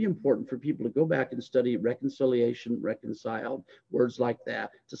 it would be important for people to go back and study reconciliation, reconciled, words like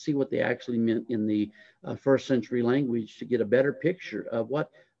that, to see what they actually meant in the first century language, to get a better picture of what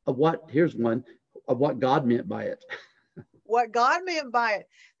God meant by it. What God meant by it.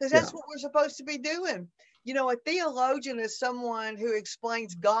 Because that's what we're supposed to be doing. You know, a theologian is someone who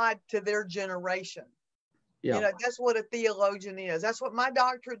explains God to their generation. Yeah. You know, that's what a theologian is. That's what my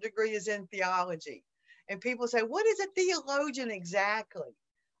doctorate degree is, in theology. And people say, what is a theologian exactly?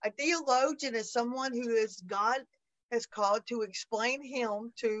 A theologian is someone who God has called to explain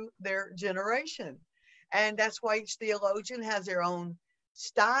him to their generation. And that's why each theologian has their own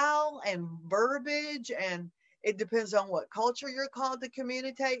style and verbiage, and it depends on what culture you're called to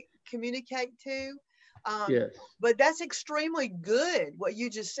communicate to. Yes. But that's extremely good, what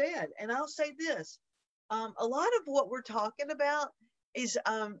you just said. And I'll say this. A lot of what we're talking about is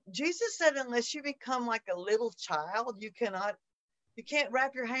Jesus said, unless you become like a little child, you can't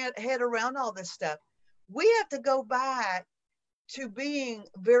wrap your head around all this stuff. We have to go back to being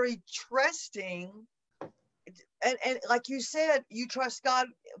very trusting. And like you said, you trust God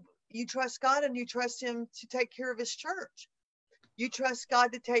and you trust him to take care of his church. You trust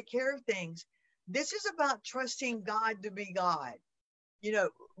God to take care of things. This is about trusting God to be God. You know,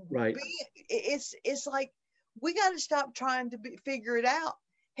 right. It's like we got to stop trying to figure it out.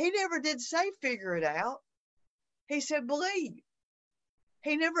 He never did say figure it out. He said believe.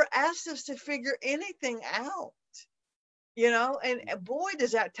 He never asked us to figure anything out. You know, and boy,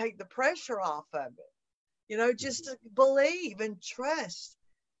 does that take the pressure off of it. You know, just to believe and trust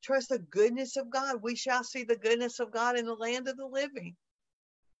the goodness of God. We shall see the goodness of God in the land of the living.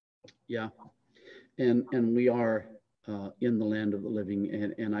 Yeah, and we are. In the land of the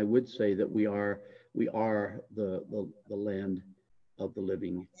living, and I would say that we are the land of the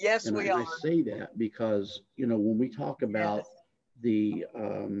living. Yes, and we are. I say that because, you know, when we talk about the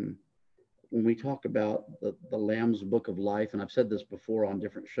Lamb's Book of Life, and I've said this before on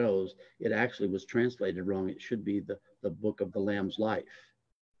different shows, it actually was translated wrong. It should be the Book of the Lamb's Life.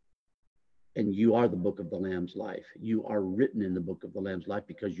 And you are the book of the Lamb's life. You are written in the book of the Lamb's life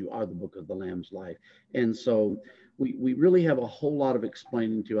because you are the book of the Lamb's life. And so we really have a whole lot of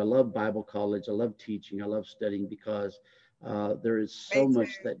explaining to. I love Bible college. I love teaching. I love studying because there is so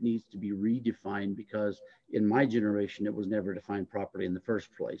much that needs to be redefined, because in my generation, it was never defined properly in the first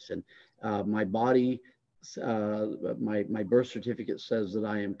place. And my body, my birth certificate says that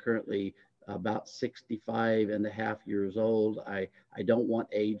I am currently about 65 and a half years old. I don't want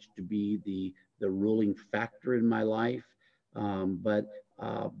age to be the ruling factor in my life. But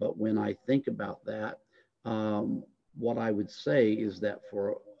when I think about that, what I would say is that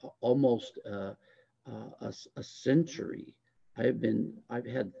for almost a century, I've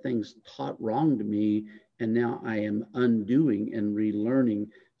had things taught wrong to me, and now I am undoing and relearning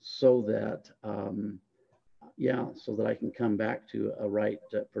so that so that I can come back to a right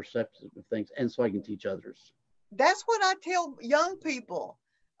perception of things, and so I can teach others. That's what I tell young people,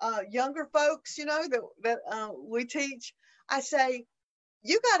 younger folks, that we teach. I say,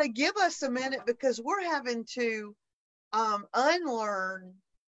 you got to give us a minute because we're having to unlearn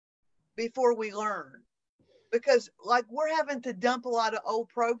before we learn. Because like we're having to dump a lot of old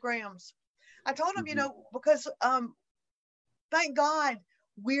programs. I told them, because thank God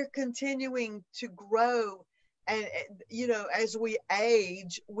we're continuing to grow. And, as we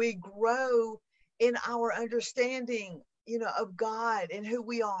age, we grow in our understanding, of God and who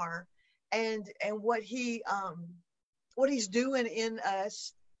we are and what he's doing in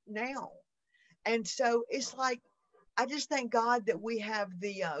us now. And so it's like, I just thank God that we have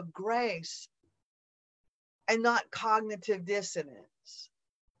the grace and not cognitive dissonance,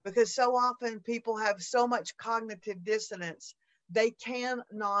 because so often people have so much cognitive dissonance, they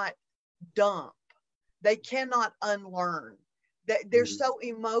cannot dump, they cannot unlearn, that they're so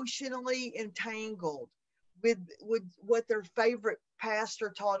emotionally entangled with what their favorite pastor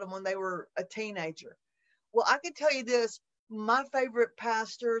taught them when they were a teenager. Well, I can tell you this, my favorite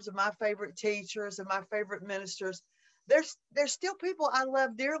pastors and my favorite teachers and my favorite ministers, there's still people I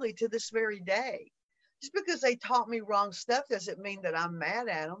love dearly to this very day. Just because they taught me wrong stuff doesn't mean that I'm mad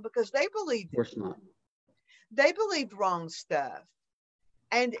at them, because they believed it. Of course not. They believed wrong stuff.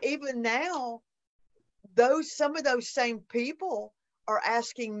 And even now, some of those same people are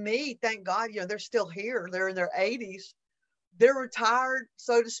asking me, thank God, they're still here. They're in their 80s. They're retired,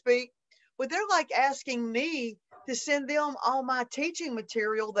 so to speak. But they're like asking me to send them all my teaching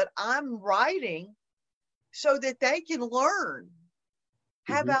material that I'm writing so that they can learn.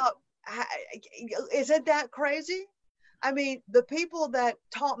 How about, isn't that crazy? I mean, the people that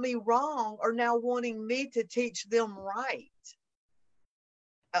taught me wrong are now wanting me to teach them right.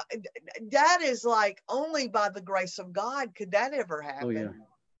 That is like only by the grace of God could that ever happen. Oh, yeah.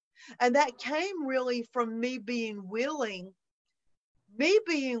 And that came really from me being willing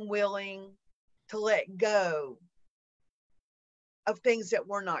to let go of things that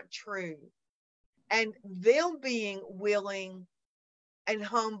were not true, and them being willing and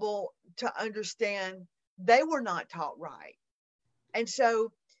humble to understand they were not taught right. And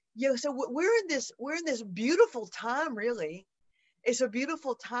so, so we're in this beautiful time, really. It's a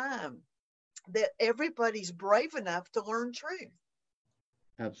beautiful time that everybody's brave enough to learn truth.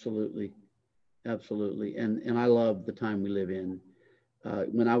 Absolutely. Absolutely. And I love the time we live in.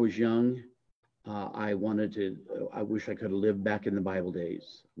 When I was young, I wish I could have lived back in the Bible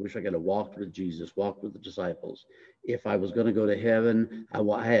days. I wish I could have walked with Jesus, walked with the disciples. If I was going to go to heaven,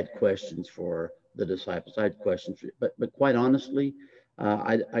 I had questions for the disciples. I had questions, but quite honestly,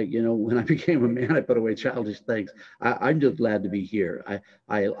 when I became a man, I put away childish things. I'm just glad to be here.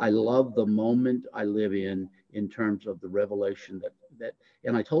 I love the moment I live in terms of the revelation that,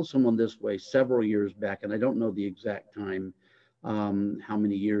 and I told someone this way several years back, and I don't know the exact time, how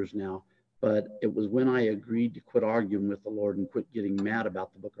many years now, but it was when I agreed to quit arguing with the Lord and quit getting mad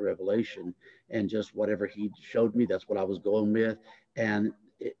about the book of Revelation, and just whatever he showed me, that's what I was going with. And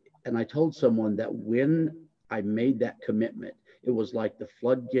I told someone that when I made that commitment, it was like the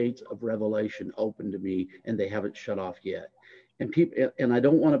floodgates of revelation opened to me, and they haven't shut off yet. And people, and I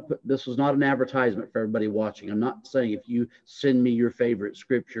don't want to put, this is not an advertisement for everybody watching. I'm not saying if you send me your favorite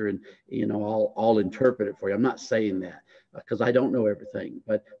scripture and, I'll interpret it for you. I'm not saying that because I don't know everything,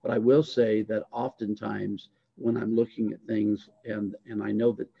 but I will say that oftentimes when I'm looking at things and I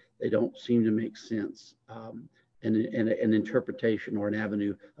know that they don't seem to make sense, and an interpretation or an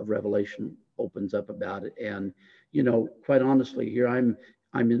avenue of revelation opens up about it. And, quite honestly, here I'm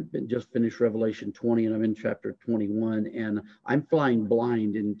just finished Revelation 20, and I'm in chapter 21, and I'm flying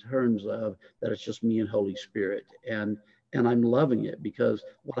blind in terms of that it's just me and Holy Spirit. And I'm loving it, because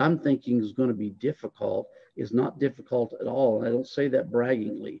what I'm thinking is going to be difficult is not difficult at all. And I don't say that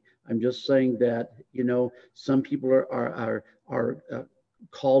braggingly. I'm just saying that, some people are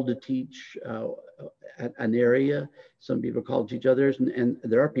called to teach an area. Some people are called to teach others, and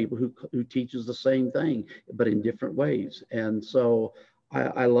there are people who teaches the same thing, but in different ways. And so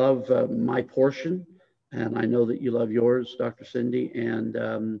I love my portion, and I know that you love yours, Dr. Cindye,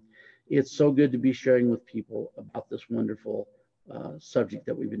 and it's so good to be sharing with people about this wonderful subject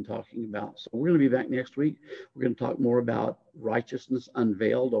that we've been talking about. So we're going to be back next week. We're going to talk more about righteousness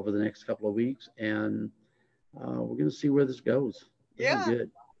unveiled over the next couple of weeks, and we're going to see where this goes. Yeah,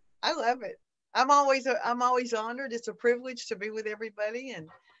 good. I love it. I'm always honored. It's a privilege to be with everybody,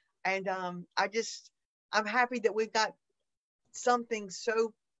 and I'm happy that we've got something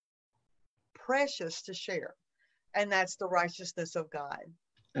so precious to share, and that's the righteousness of God.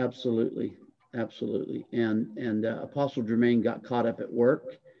 Absolutely, absolutely. And Apostle Jermaine got caught up at work,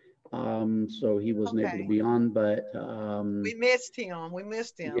 so he wasn't able to be on. But we missed him. We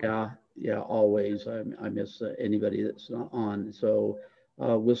missed him. Yeah, always. I miss anybody that's not on. So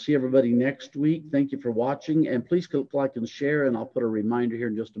we'll see everybody next week. Thank you for watching, and please click like and share. And I'll put a reminder here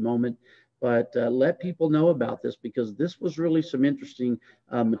in just a moment. But let people know about this, because this was really some interesting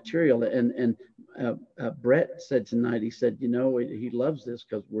material. And Brett said tonight, he said, you know, he loves this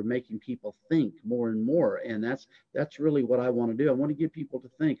because we're making people think more and more. And that's really what I want to do. I want to get people to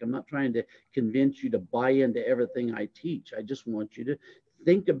think. I'm not trying to convince you to buy into everything I teach. I just want you to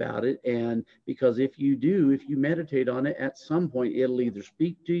think about it. And because if you meditate on it, at some point, it'll either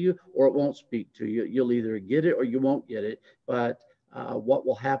speak to you or it won't speak to you. You'll either get it or you won't get it. But what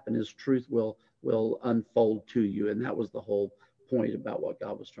will happen is truth will unfold to you. And that was the whole point about what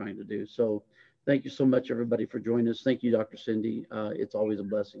God was trying to do. So thank you so much, everybody, for joining us. Thank you, Dr. Cindye. It's always a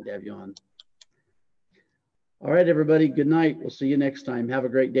blessing to have you on. All right, everybody, good night. We'll see you next time. Have a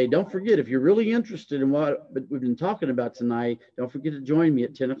great day. Don't forget, if you're really interested in what we've been talking about tonight, don't forget to join me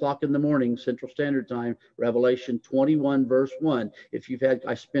at 10 o'clock in the morning, Central Standard Time, Revelation 21, verse 1.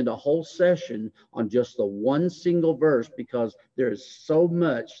 I spend a whole session on just the one single verse, because there is so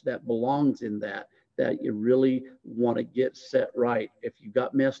much that belongs in that you really want to get set right. If you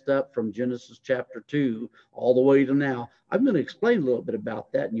got messed up from Genesis chapter 2 all the way to now, I'm going to explain a little bit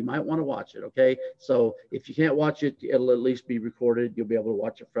about that, and you might want to watch it, okay? So if you can't watch it, it'll at least be recorded. You'll be able to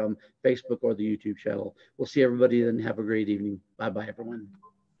watch it from Facebook or the YouTube channel. We'll see everybody then. Have a great evening. Bye-bye, everyone.